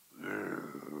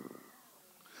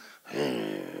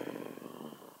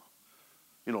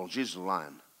 you know, Jesus is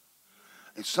lying.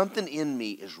 It's something in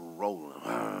me is rolling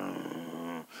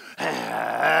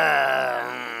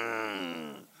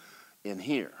in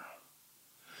here.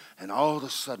 And all of a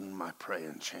sudden my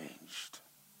praying changed.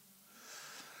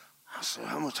 I said,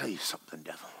 I'm going to tell you something,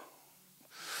 devil.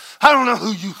 I don't know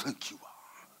who you think you are.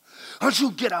 Don't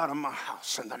you get out of my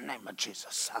house in the name of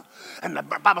Jesus. And the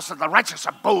Bible says the righteous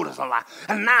are bold as a lion.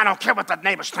 And now I don't care what the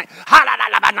neighbors think.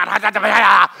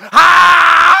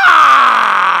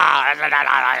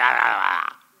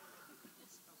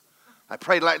 I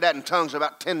prayed like that in tongues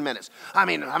about 10 minutes. I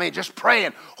mean, just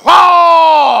praying.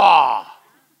 Whoa!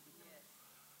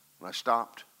 And I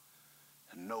stopped,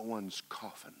 and no one's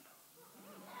coughing.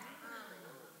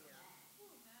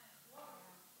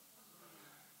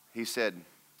 He said,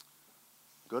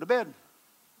 go to bed.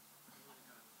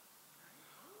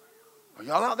 Are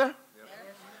y'all out there? Yep.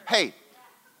 Hey,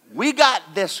 we got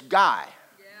this guy.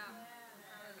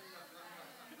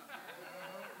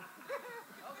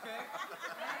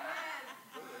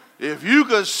 If you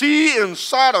could see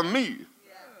inside of me.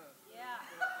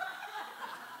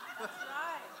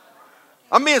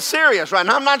 I'm being serious right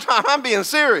now. I'm being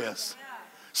serious.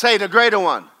 Say the greater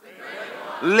one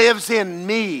lives in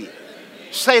me.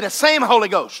 Say the same Holy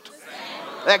Ghost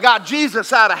that got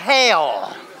Jesus out of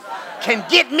hell can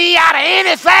get me out of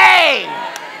anything.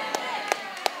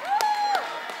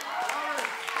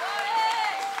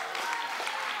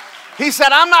 He said,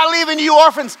 I'm not leaving you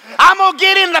orphans. I'm going to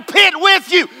get in the pit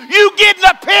with you. You get in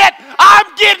the pit,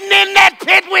 I'm getting in that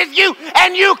pit with you,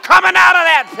 and you coming out of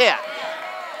that pit.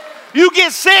 You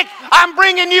get sick, I'm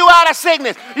bringing you out of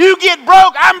sickness. You get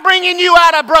broke, I'm bringing you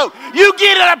out of broke. You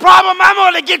get in a problem, I'm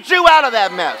going to get you out of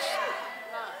that mess.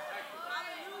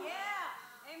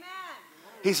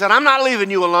 He said, I'm not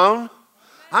leaving you alone.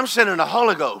 I'm sending the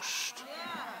Holy Ghost.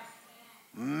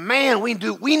 Man, we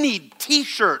need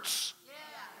T-shirts.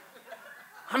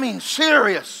 I mean,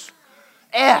 serious.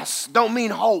 S don't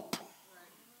mean hope.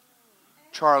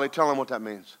 Charlie, tell him what that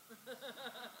means.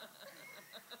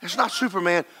 It's not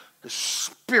Superman. The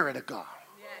Spirit of God.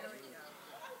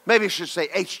 Maybe I should say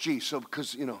HG, so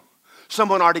because, you know,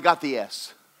 someone already got the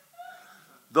S.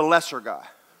 The lesser guy.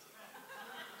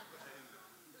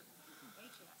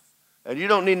 And you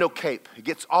don't need no cape.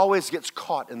 It always gets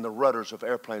caught in the rudders of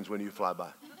airplanes when you fly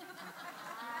by.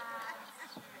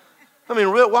 I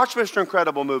mean, watch Mr.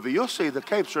 Incredible movie. You'll see the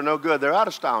capes are no good. They're out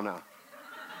of style now.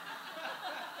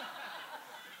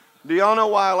 Do y'all know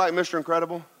why I like Mr.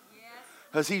 Incredible?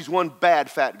 Because he's one bad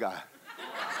fat guy.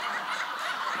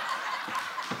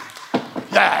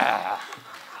 Yeah.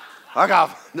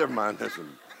 Never mind.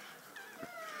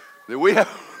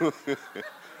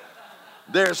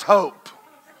 There's hope.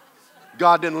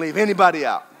 God didn't leave anybody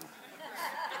out.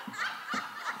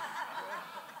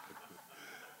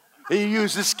 He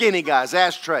used the skinny guys.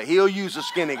 Ashtray. He'll use the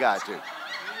skinny guy too.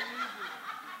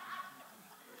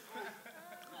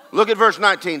 Look at verse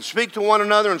 19. Speak to one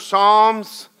another in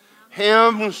psalms,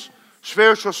 hymns,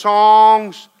 spiritual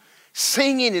songs,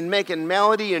 singing and making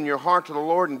melody in your heart to the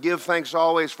Lord, and give thanks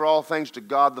always for all things to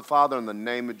God the Father in the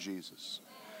name of Jesus.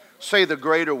 Say the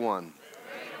greater one.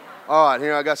 All right,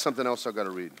 here I got something else I've got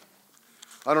to read.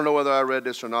 I don't know whether I read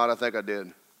this or not. I think I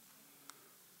did.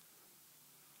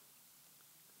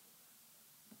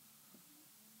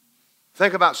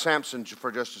 Think about Samson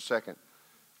for just a second.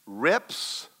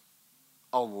 Rips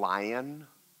a lion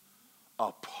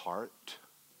apart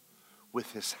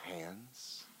with his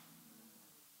hands.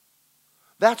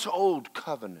 That's old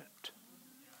covenant.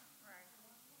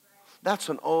 That's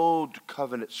an old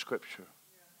covenant scripture.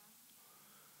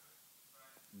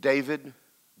 David,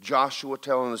 Joshua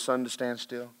telling the sun to stand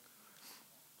still.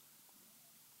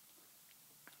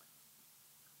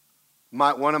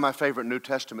 One of my favorite New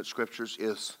Testament scriptures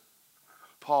is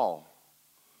Paul.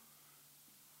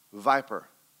 Viper,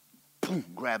 boom,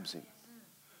 grabs him.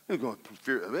 He's going,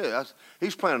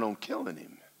 he's planning on killing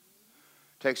him.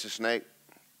 Takes a snake,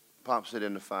 pops it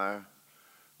in the fire,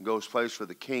 goes place for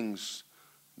the king's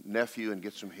nephew and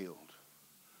gets him healed.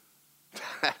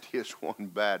 That is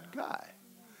one bad guy.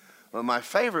 Well, my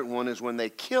favorite one is when they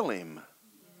kill him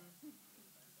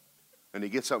and he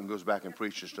gets up and goes back and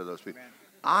preaches to those people.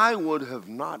 I would have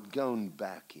not gone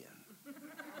back in.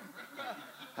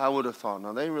 I would have thought,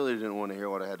 no, they really didn't want to hear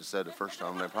what I had to say the first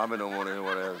time. They probably don't want to hear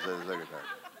what I had to say the second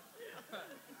time.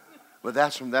 But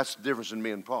that's the difference in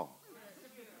me and Paul.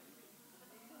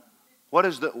 Let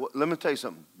me tell you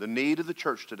something. The need of the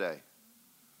church today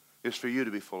is for you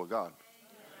to be full of God.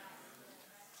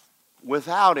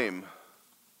 Without Him,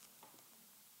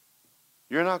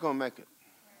 you're not going to make it.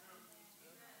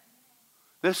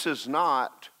 This is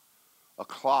not a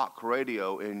clock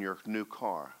radio in your new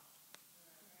car.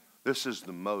 This is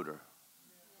the motor.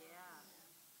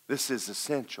 This is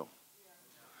essential.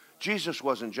 Jesus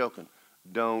wasn't joking.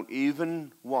 Don't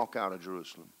even walk out of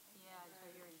Jerusalem.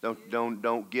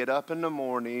 Don't get up in the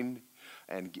morning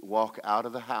and walk out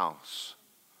of the house.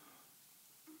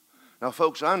 Now,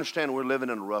 folks, I understand we're living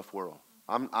in a rough world.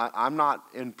 I'm not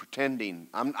in pretending.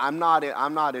 I'm not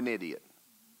an idiot.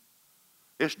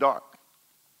 It's dark,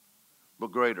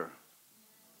 but greater.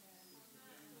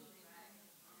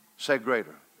 Say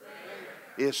greater.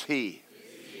 Is He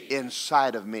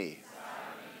inside of me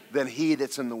than he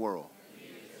that's in the world?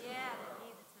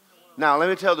 Now, let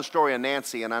me tell the story of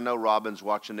Nancy, and I know Robin's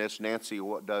watching this. Nancy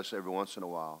does every once in a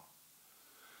while.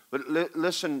 But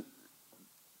listen,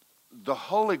 the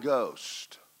Holy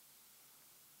Ghost,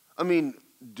 I mean,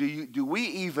 do we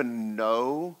even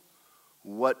know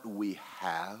what we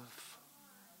have?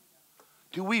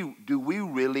 Do we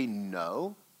really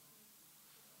know?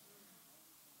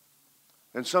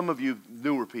 And some of you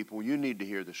newer people, you need to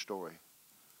hear this story.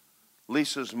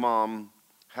 Lisa's mom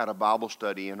had a Bible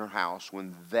study in her house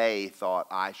when they thought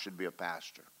I should be a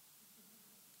pastor.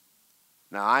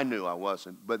 Now, I knew I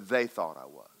wasn't, but they thought I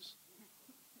was.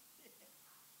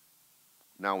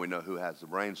 Now we know who has the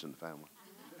brains in the family.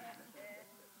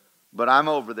 But I'm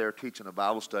over there teaching a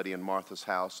Bible study in Martha's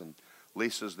house, and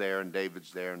Lisa's there, and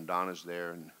David's there, and Donna's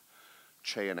there, and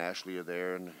Che and Ashley are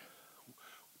there, and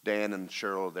Dan and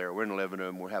Cheryl are there. We're in the living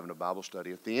room. We're having a Bible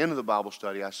study. At the end of the Bible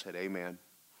study, I said, amen.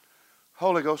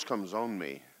 Holy Ghost comes on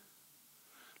me.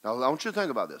 Now, I want you to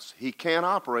think about this. He can't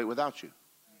operate without you.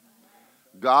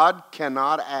 God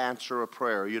cannot answer a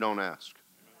prayer you don't ask.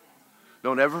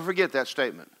 Don't ever forget that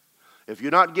statement. If you're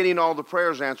not getting all the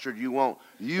prayers answered, you won't.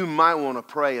 You might want to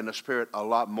pray in the Spirit a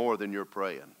lot more than you're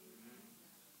praying.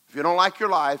 If you don't like your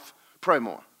life, pray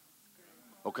more.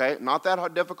 Okay? Not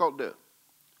that difficult to do.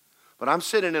 But I'm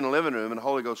sitting in a living room and the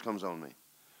Holy Ghost comes on me.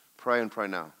 Pray and pray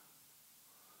now.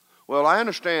 Well, I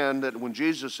understand that when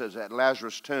Jesus is at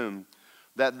Lazarus' tomb,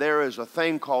 that there is a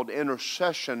thing called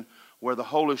intercession where the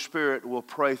Holy Spirit will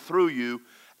pray through you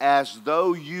as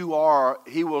though you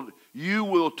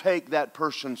will take that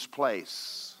person's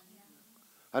place.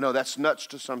 I know that's nuts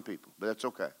to some people, but that's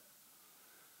okay.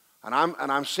 And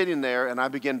I'm sitting there and I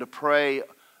begin to pray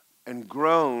and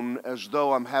groan as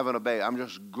though I'm having a baby. I'm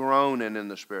just groaning in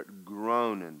the Spirit,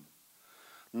 groaning.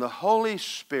 And the Holy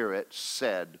Spirit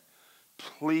said,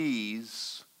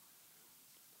 please,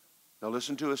 now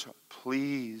listen to us,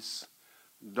 please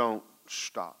don't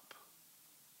stop.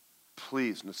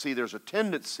 Please. Now see, there's a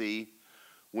tendency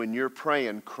when you're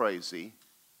praying crazy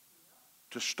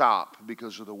to stop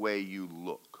because of the way you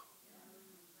look.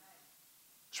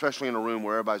 Especially in a room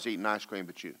where everybody's eating ice cream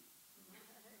but you.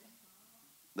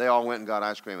 They all went and got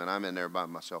ice cream, and I'm in there by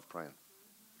myself praying.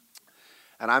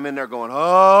 And I'm in there going,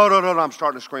 oh, no, I'm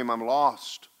starting to scream, I'm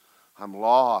lost. I'm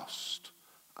lost.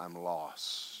 I'm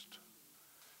lost.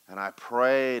 And I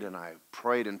prayed and I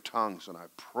prayed in tongues and I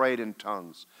prayed in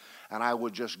tongues. And I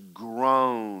would just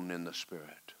groan in the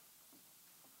Spirit.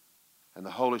 And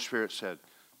the Holy Spirit said,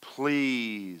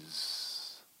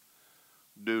 please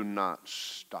do not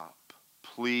stop.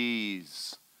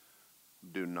 Please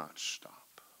do not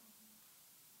stop.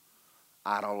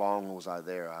 How long was I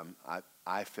there?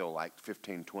 I feel like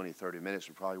 15, 20, 30 minutes.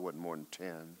 It probably wasn't more than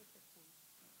 10.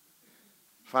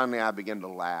 Finally, I began to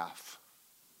laugh.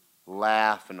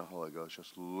 Laugh in the Holy Ghost.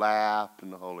 Just laugh in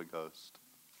the Holy Ghost.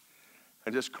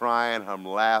 I'm just crying. I'm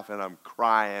laughing. I'm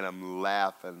crying. I'm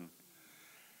laughing.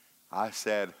 I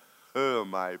said, who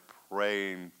am I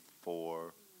praying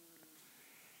for?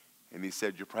 And he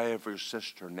said, you're praying for your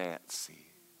sister Nancy.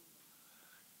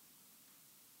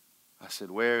 I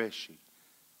said, where is she?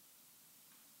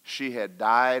 She had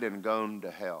died and gone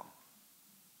to hell.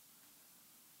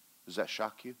 Does that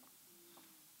shock you?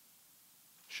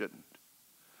 Shouldn't.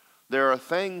 There are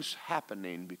things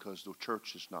happening because the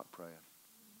church is not praying.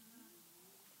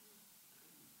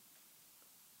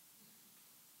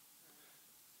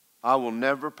 I will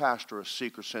never pastor a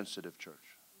seeker-sensitive church.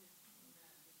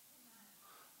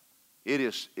 It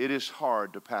is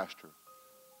hard to pastor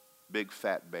big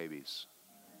fat babies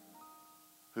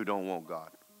who don't want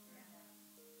God.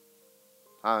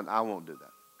 I won't do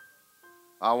that.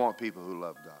 I want people who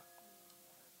love God.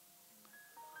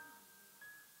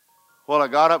 Well, I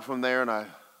got up from there, and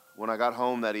when I got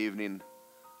home that evening,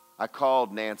 I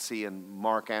called Nancy, and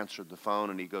Mark answered the phone,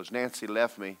 and he goes, Nancy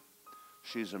left me.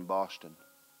 She's in Boston.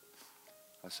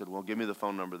 I said, well, give me the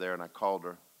phone number there, and I called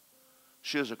her.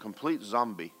 She is a complete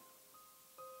zombie.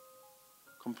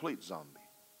 Complete zombie.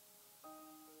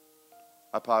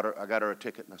 I got her a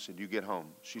ticket, and I said, you get home.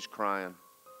 She's crying.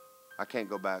 I can't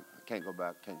go back. I can't go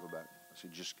back. I can't go back. I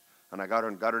said, and I got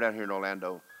her down here in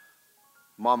Orlando.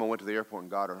 Mama went to the airport and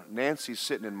got her. Nancy's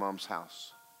sitting in Mom's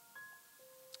house.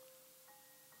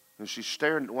 And she's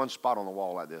staring at one spot on the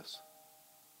wall like this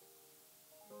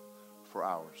for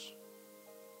hours.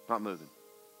 Not moving.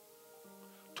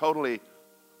 Totally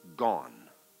gone.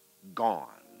 Gone.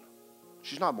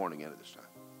 She's not born again at this time.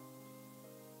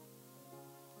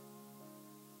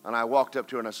 And I walked up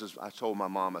to her and I told my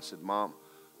mom, I said, Mom,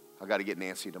 I got to get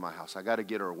Nancy to my house. I got to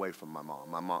get her away from my mom.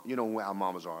 My mom, you know how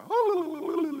mamas are.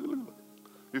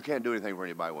 You can't do anything for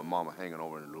anybody with mama hanging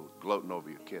over and gloating over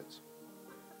your kids.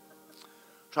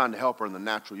 Trying to help her in the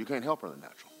natural. You can't help her in the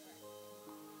natural.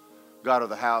 Got her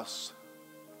the house.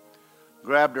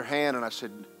 Grabbed her hand and I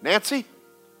said, Nancy,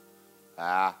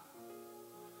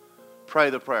 pray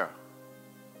the prayer.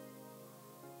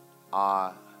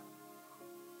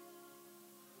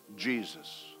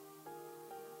 Jesus,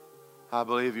 I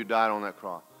believe you died on that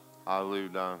cross. I believe you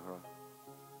died on the cross.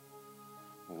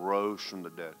 Rose from the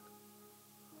dead.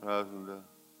 Rose from the dead.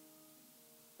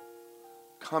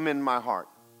 Come in my heart.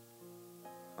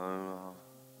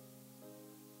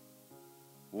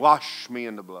 Wash me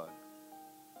in the blood.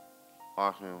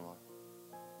 Wash me in the blood.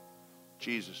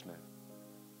 Jesus' name.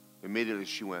 Immediately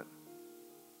she went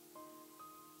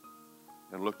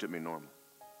and looked at me normal.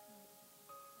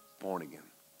 Born again.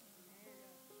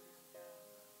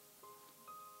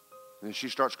 And she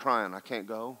starts crying. I can't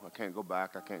go. I can't go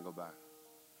back. I can't go back.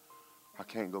 I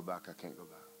can't go back. I can't go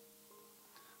back.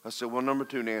 I said, well, number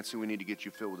 2, Nancy, we need to get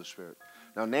you filled with the Spirit.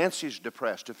 Now, Nancy's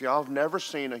depressed. If y'all have never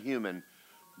seen a human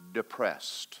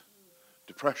depressed,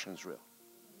 depression's real.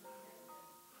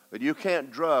 But you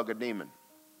can't drug a demon.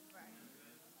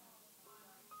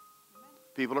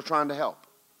 People are trying to help,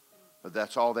 but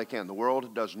that's all they can. The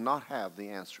world does not have the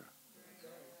answer.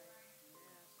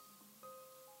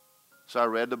 So I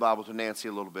read the Bible to Nancy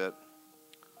a little bit.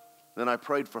 Then I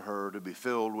prayed for her to be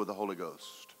filled with the Holy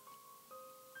Ghost.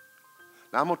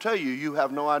 Now I'm going to tell you, you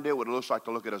have no idea what it looks like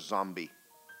to look at a zombie.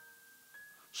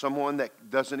 Someone that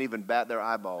doesn't even bat their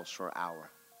eyeballs for an hour.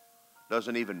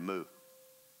 Doesn't even move.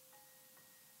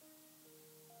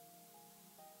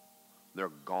 They're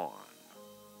gone.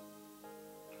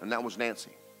 And that was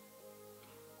Nancy.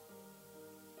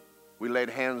 We laid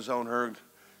hands on her.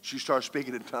 She started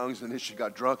speaking in tongues, and then she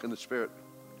got drunk in the Spirit.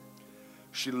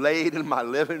 She laid in my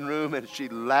living room, and she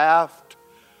laughed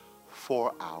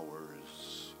for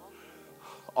hours.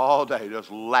 All day,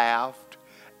 just laughed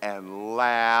and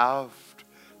laughed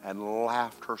and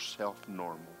laughed herself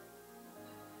normal.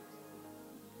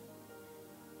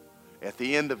 At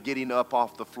the end of getting up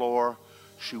off the floor,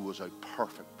 she was a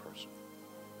perfect person.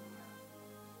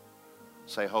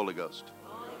 Say, Holy Ghost.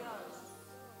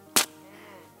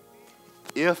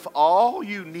 If all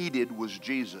you needed was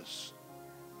Jesus,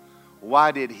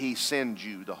 why did he send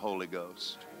you the Holy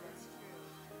Ghost?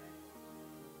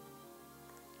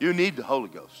 You need the Holy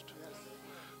Ghost.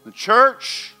 The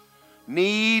church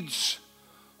needs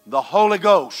the Holy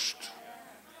Ghost.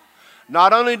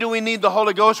 Not only do we need the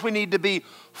Holy Ghost, we need to be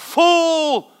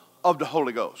full of the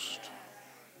Holy Ghost.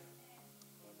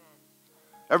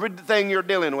 Everything you're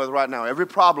dealing with right now, every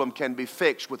problem can be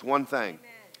fixed with one thing.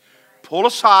 Pull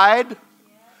aside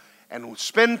and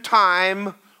spend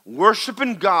time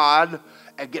worshiping God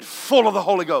and get full of the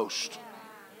Holy Ghost.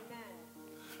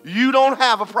 You don't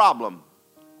have a problem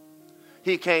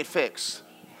He can't fix.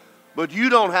 But you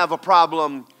don't have a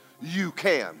problem you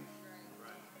can.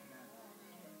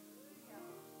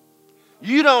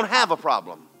 You don't have a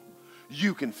problem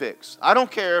you can fix. I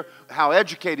don't care how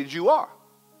educated you are.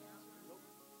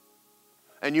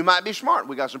 And you might be smart.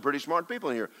 We got some pretty smart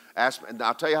people in here. Ask, and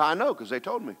I'll tell you how I know, because they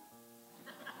told me.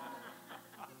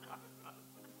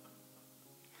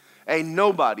 Ain't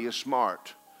nobody is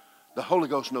smart. The Holy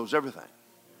Ghost knows everything.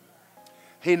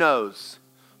 He knows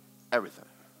everything.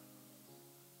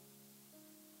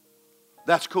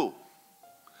 That's cool.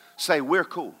 Say, we're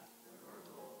cool.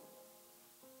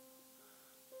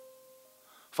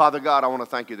 Father God, I want to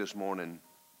thank you this morning.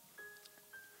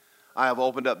 I have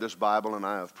opened up this Bible and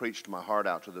I have preached my heart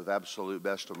out to the absolute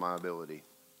best of my ability.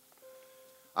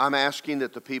 I'm asking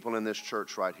that the people in this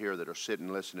church right here that are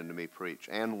sitting listening to me preach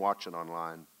and watching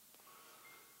online,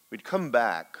 we'd come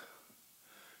back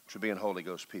to being Holy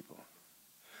Ghost people.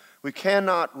 We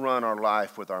cannot run our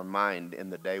life with our mind in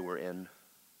the day we're in.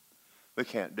 We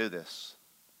can't do this.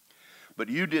 But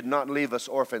you did not leave us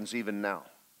orphans even now.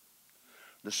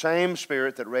 The same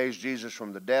Spirit that raised Jesus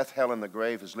from the death, hell, and the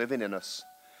grave is living in us.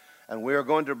 And we are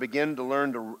going to begin to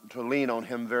learn to lean on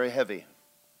Him very heavy.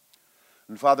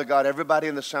 And Father God, everybody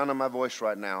in the sound of my voice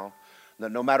right now,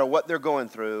 that no matter what they're going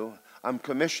through, I'm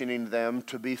commissioning them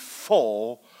to be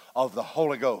full of the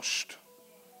Holy Ghost.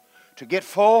 To get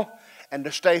full and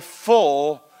to stay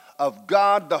full of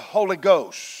God the Holy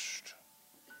Ghost.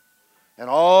 And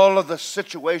all of the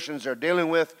situations they're dealing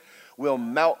with will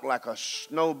melt like a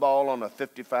snowball on a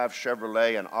 55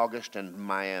 Chevrolet in August in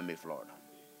Miami, Florida.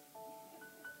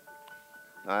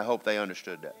 I hope they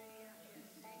understood that.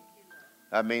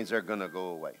 That means they're going to go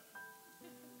away.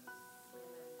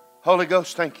 Holy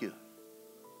Ghost, thank you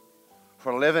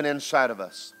for living inside of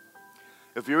us.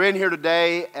 If you're in here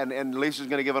today, and Lisa's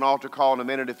going to give an altar call in a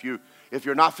minute, if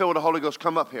you're not filled with the Holy Ghost,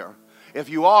 come up here. If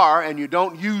you are and you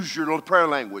don't use your little prayer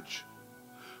language,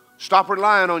 stop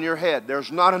relying on your head.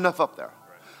 There's not enough up there.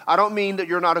 I don't mean that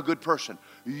you're not a good person.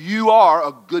 You are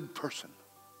a good person.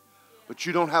 But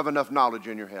you don't have enough knowledge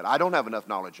in your head. I don't have enough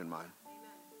knowledge in mine.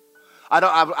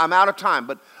 I'm out of time,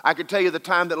 but I can tell you the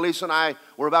time that Lisa and I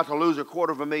were about to lose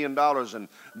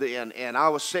 $250,000, and I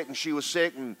was sick and she was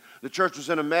sick and the church was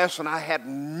in a mess and I had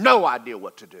no idea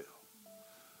what to do.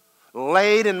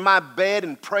 Laid in my bed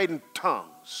and prayed in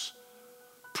tongues.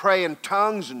 Pray in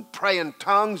tongues and pray in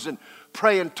tongues and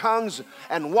pray in tongues,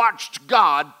 and watched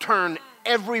God turn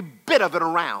every bit of it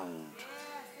around.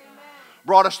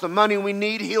 Brought us the money we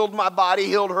need, healed my body,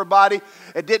 healed her body.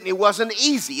 It wasn't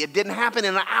easy. It didn't happen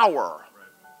in an hour.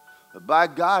 But by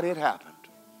God, it happened.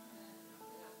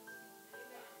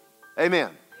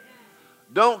 Amen.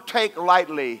 Don't take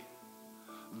lightly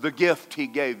the gift He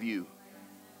gave you.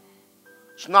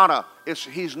 He's not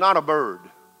a bird.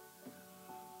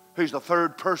 He's the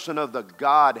third person of the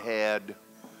Godhead,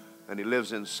 and He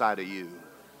lives inside of you.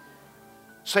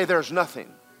 Say, there's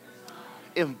nothing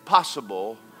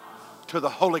impossible to the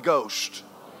Holy Ghost,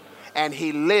 and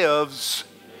He lives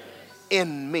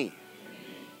in me.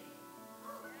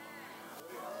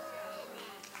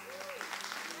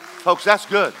 Folks, that's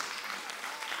good.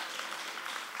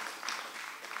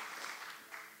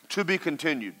 To be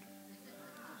continued.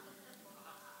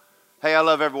 Hey, I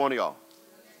love every one of y'all.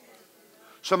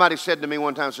 Somebody said to me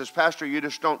one time, says, Pastor, you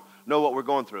just don't know what we're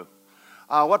going through.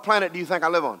 What planet do you think I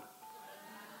live on?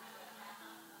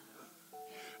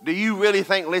 Do you really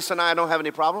think Lisa and I don't have any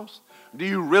problems? Do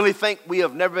you really think we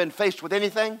have never been faced with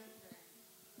anything?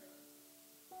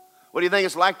 What do you think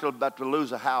it's like to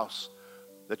lose a house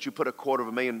that you put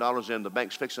 $250,000 in, the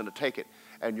bank's fixing to take it,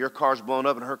 and your car's blown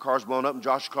up, and her car's blown up, and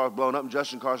Josh's car's blown up, and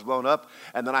Justin's car's blown up,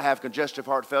 and then I have congestive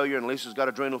heart failure, and Lisa's got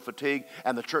adrenal fatigue,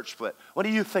 and the church split? What do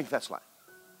you think that's like?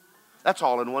 That's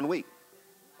all in 1 week.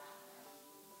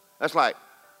 That's like,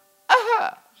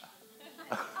 aha.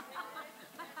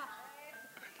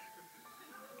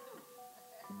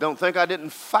 Don't think I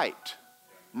didn't fight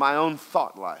my own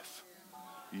thought life.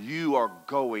 You are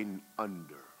going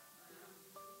under.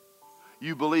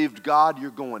 You believed God,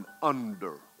 you're going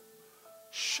under.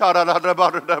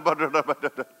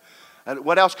 And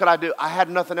what else could I do? I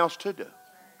had nothing else to do.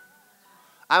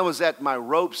 I was at my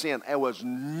ropes end. There was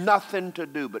nothing to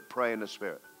do but pray in the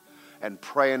Spirit. And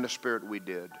pray in the Spirit we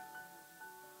did.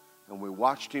 And we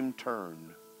watched him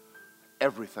turn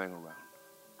everything around.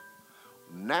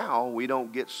 Now we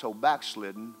don't get so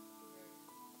backslidden.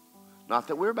 Not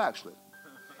that we're backslidden.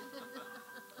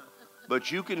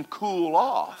 But you can cool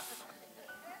off.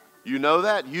 You know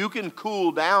that? You can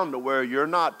cool down to where you're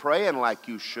not praying like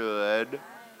you should.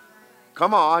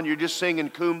 Come on, you're just singing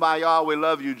Kumbaya, we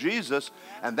love you, Jesus,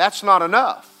 and that's not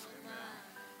enough.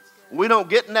 We don't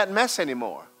get in that mess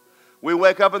anymore. We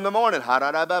wake up in the morning.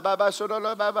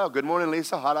 Good morning,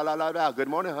 Lisa. Good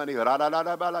morning, honey. You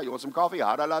want some coffee?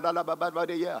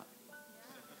 Yeah.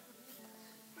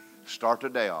 Start the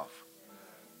day off.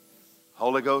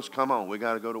 Holy Ghost, come on. We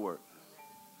got to go to work.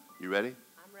 You ready?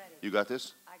 I'm ready. You got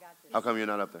this? I got this. How come you're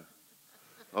not up there?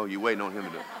 Oh, you're waiting on him to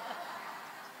do it.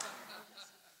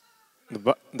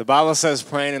 The Bible says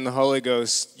praying in the Holy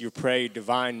Ghost, you pray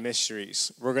divine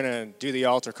mysteries. We're going to do the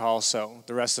altar call, so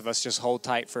the rest of us just hold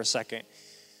tight for a second.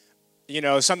 You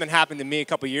know, something happened to me a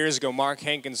couple years ago. Mark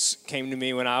Hankins came to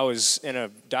me when I was in a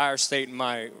dire state in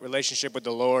my relationship with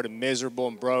the Lord and miserable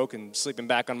and broke and sleeping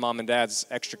back on mom and dad's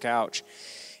extra couch.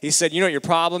 He said, you know what your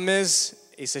problem is?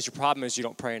 He says, your problem is you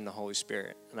don't pray in the Holy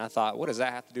Spirit. And I thought, what does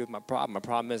that have to do with my problem? My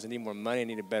problem is I need more money, I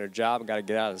need a better job, I got to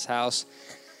get out of this house.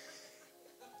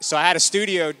 So I had a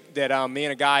studio that me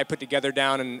and a guy put together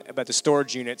down about the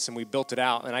storage units, and we built it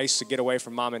out. And I used to get away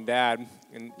from mom and dad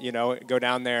and, you know, go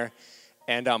down there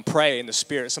and pray in the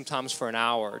Spirit, sometimes for an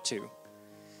hour or two.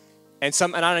 And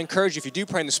I'd encourage you, if you do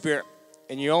pray in the Spirit,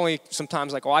 and you only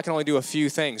sometimes like, oh, I can only do a few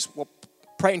things. Well,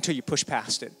 pray until you push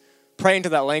past it. Pray until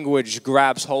that language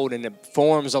grabs hold and it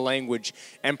forms a language,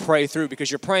 and pray through, because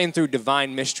you're praying through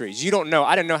divine mysteries. You don't know.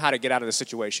 I didn't know how to get out of the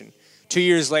situation. 2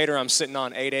 years later, I'm sitting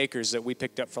on 8 acres that we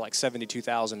picked up for like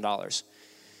 $72,000.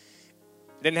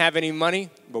 Didn't have any money,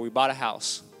 but we bought a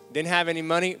house. Didn't have any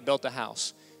money, built a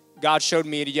house. God showed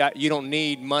me you don't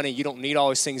need money. You don't need all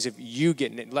these things if you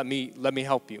get in it. Let me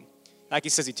help you. Like he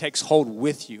says, he takes hold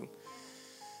with you.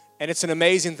 And it's an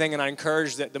amazing thing, and I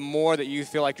encourage that the more that you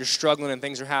feel like you're struggling and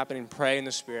things are happening, pray in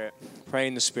the Spirit. Pray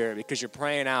in the Spirit, because you're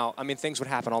praying out. I mean, things would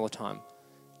happen all the time.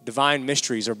 Divine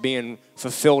mysteries are being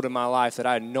fulfilled in my life that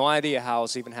I had no idea how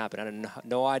it's even happened. I had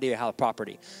no idea how the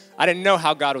property. I didn't know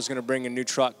how God was going to bring a new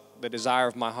truck, the desire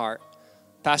of my heart.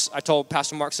 I told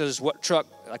Pastor Mark, says, what truck,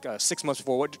 like 6 months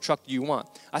before, what truck do you want?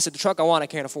 I said, the truck I want, I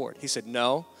can't afford. He said,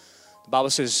 no. The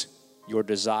Bible says, your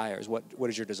desires. What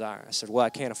is your desire? I said, well, I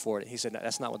can't afford it. He said, no,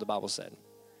 that's not what the Bible said.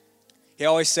 He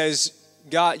always says,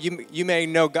 God, you may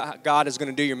know God is going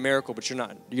to do your miracle, but you're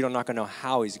not going to know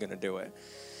how he's going to do it.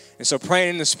 And so praying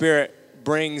in the Spirit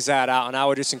brings that out. And I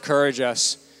would just encourage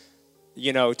us,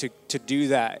 you know, to do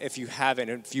that if you haven't.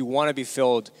 And if you want to be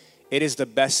filled, it is the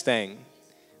best thing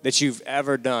that you've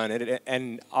ever done.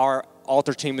 And our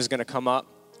altar team is going to come up.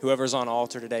 Whoever's on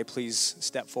altar today, please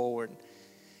step forward.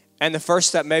 And the first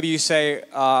step, maybe you say,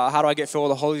 how do I get filled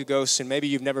with the Holy Ghost? And maybe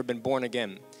you've never been born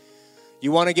again.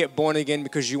 You want to get born again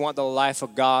because you want the life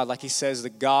of God. Like he says, the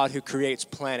God who creates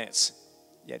planets.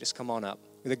 Yeah, just come on up.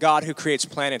 The God who creates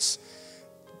planets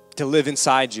to live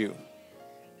inside you.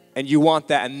 And you want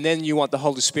that, and then you want the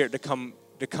Holy Spirit to come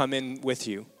in with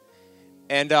you.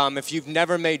 And if you've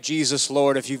never made Jesus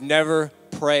Lord, if you've never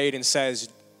prayed and says,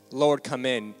 Lord, come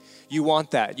in, you want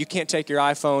that. You can't take your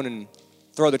iPhone and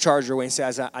throw the charger away and say,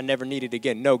 I never need it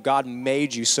again. No, God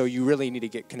made you, so you really need to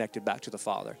get connected back to the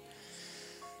Father.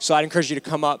 So I'd encourage you to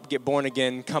come up, get born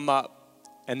again, come up,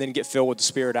 and then get filled with the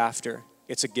Spirit after.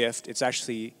 It's a gift. It's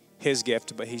actually his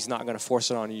gift, but he's not going to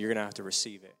force it on you. You're going to have to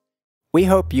receive it. We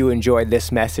hope you enjoyed this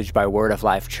message by Word of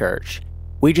Life Church.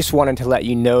 We just wanted to let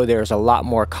you know there's a lot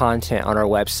more content on our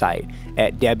website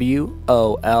at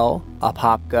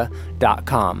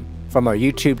wolapopka.com. From our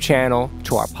YouTube channel,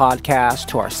 to our podcast,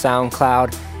 to our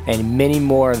SoundCloud, and many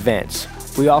more events.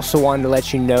 We also wanted to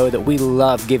let you know that we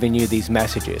love giving you these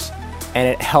messages. And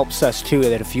it helps us too,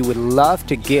 that if you would love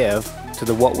to give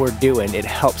to what we're doing, it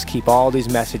helps keep all these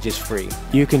messages free.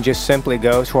 You can just simply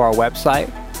go to our website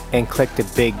and click the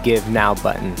big Give Now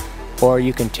button. Or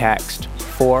you can text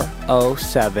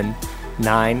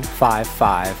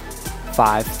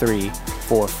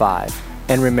 407-955-5345.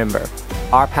 And remember,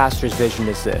 our pastor's vision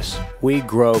is this: we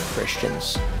grow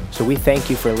Christians. So we thank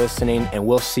you for listening, and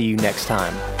we'll see you next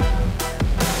time.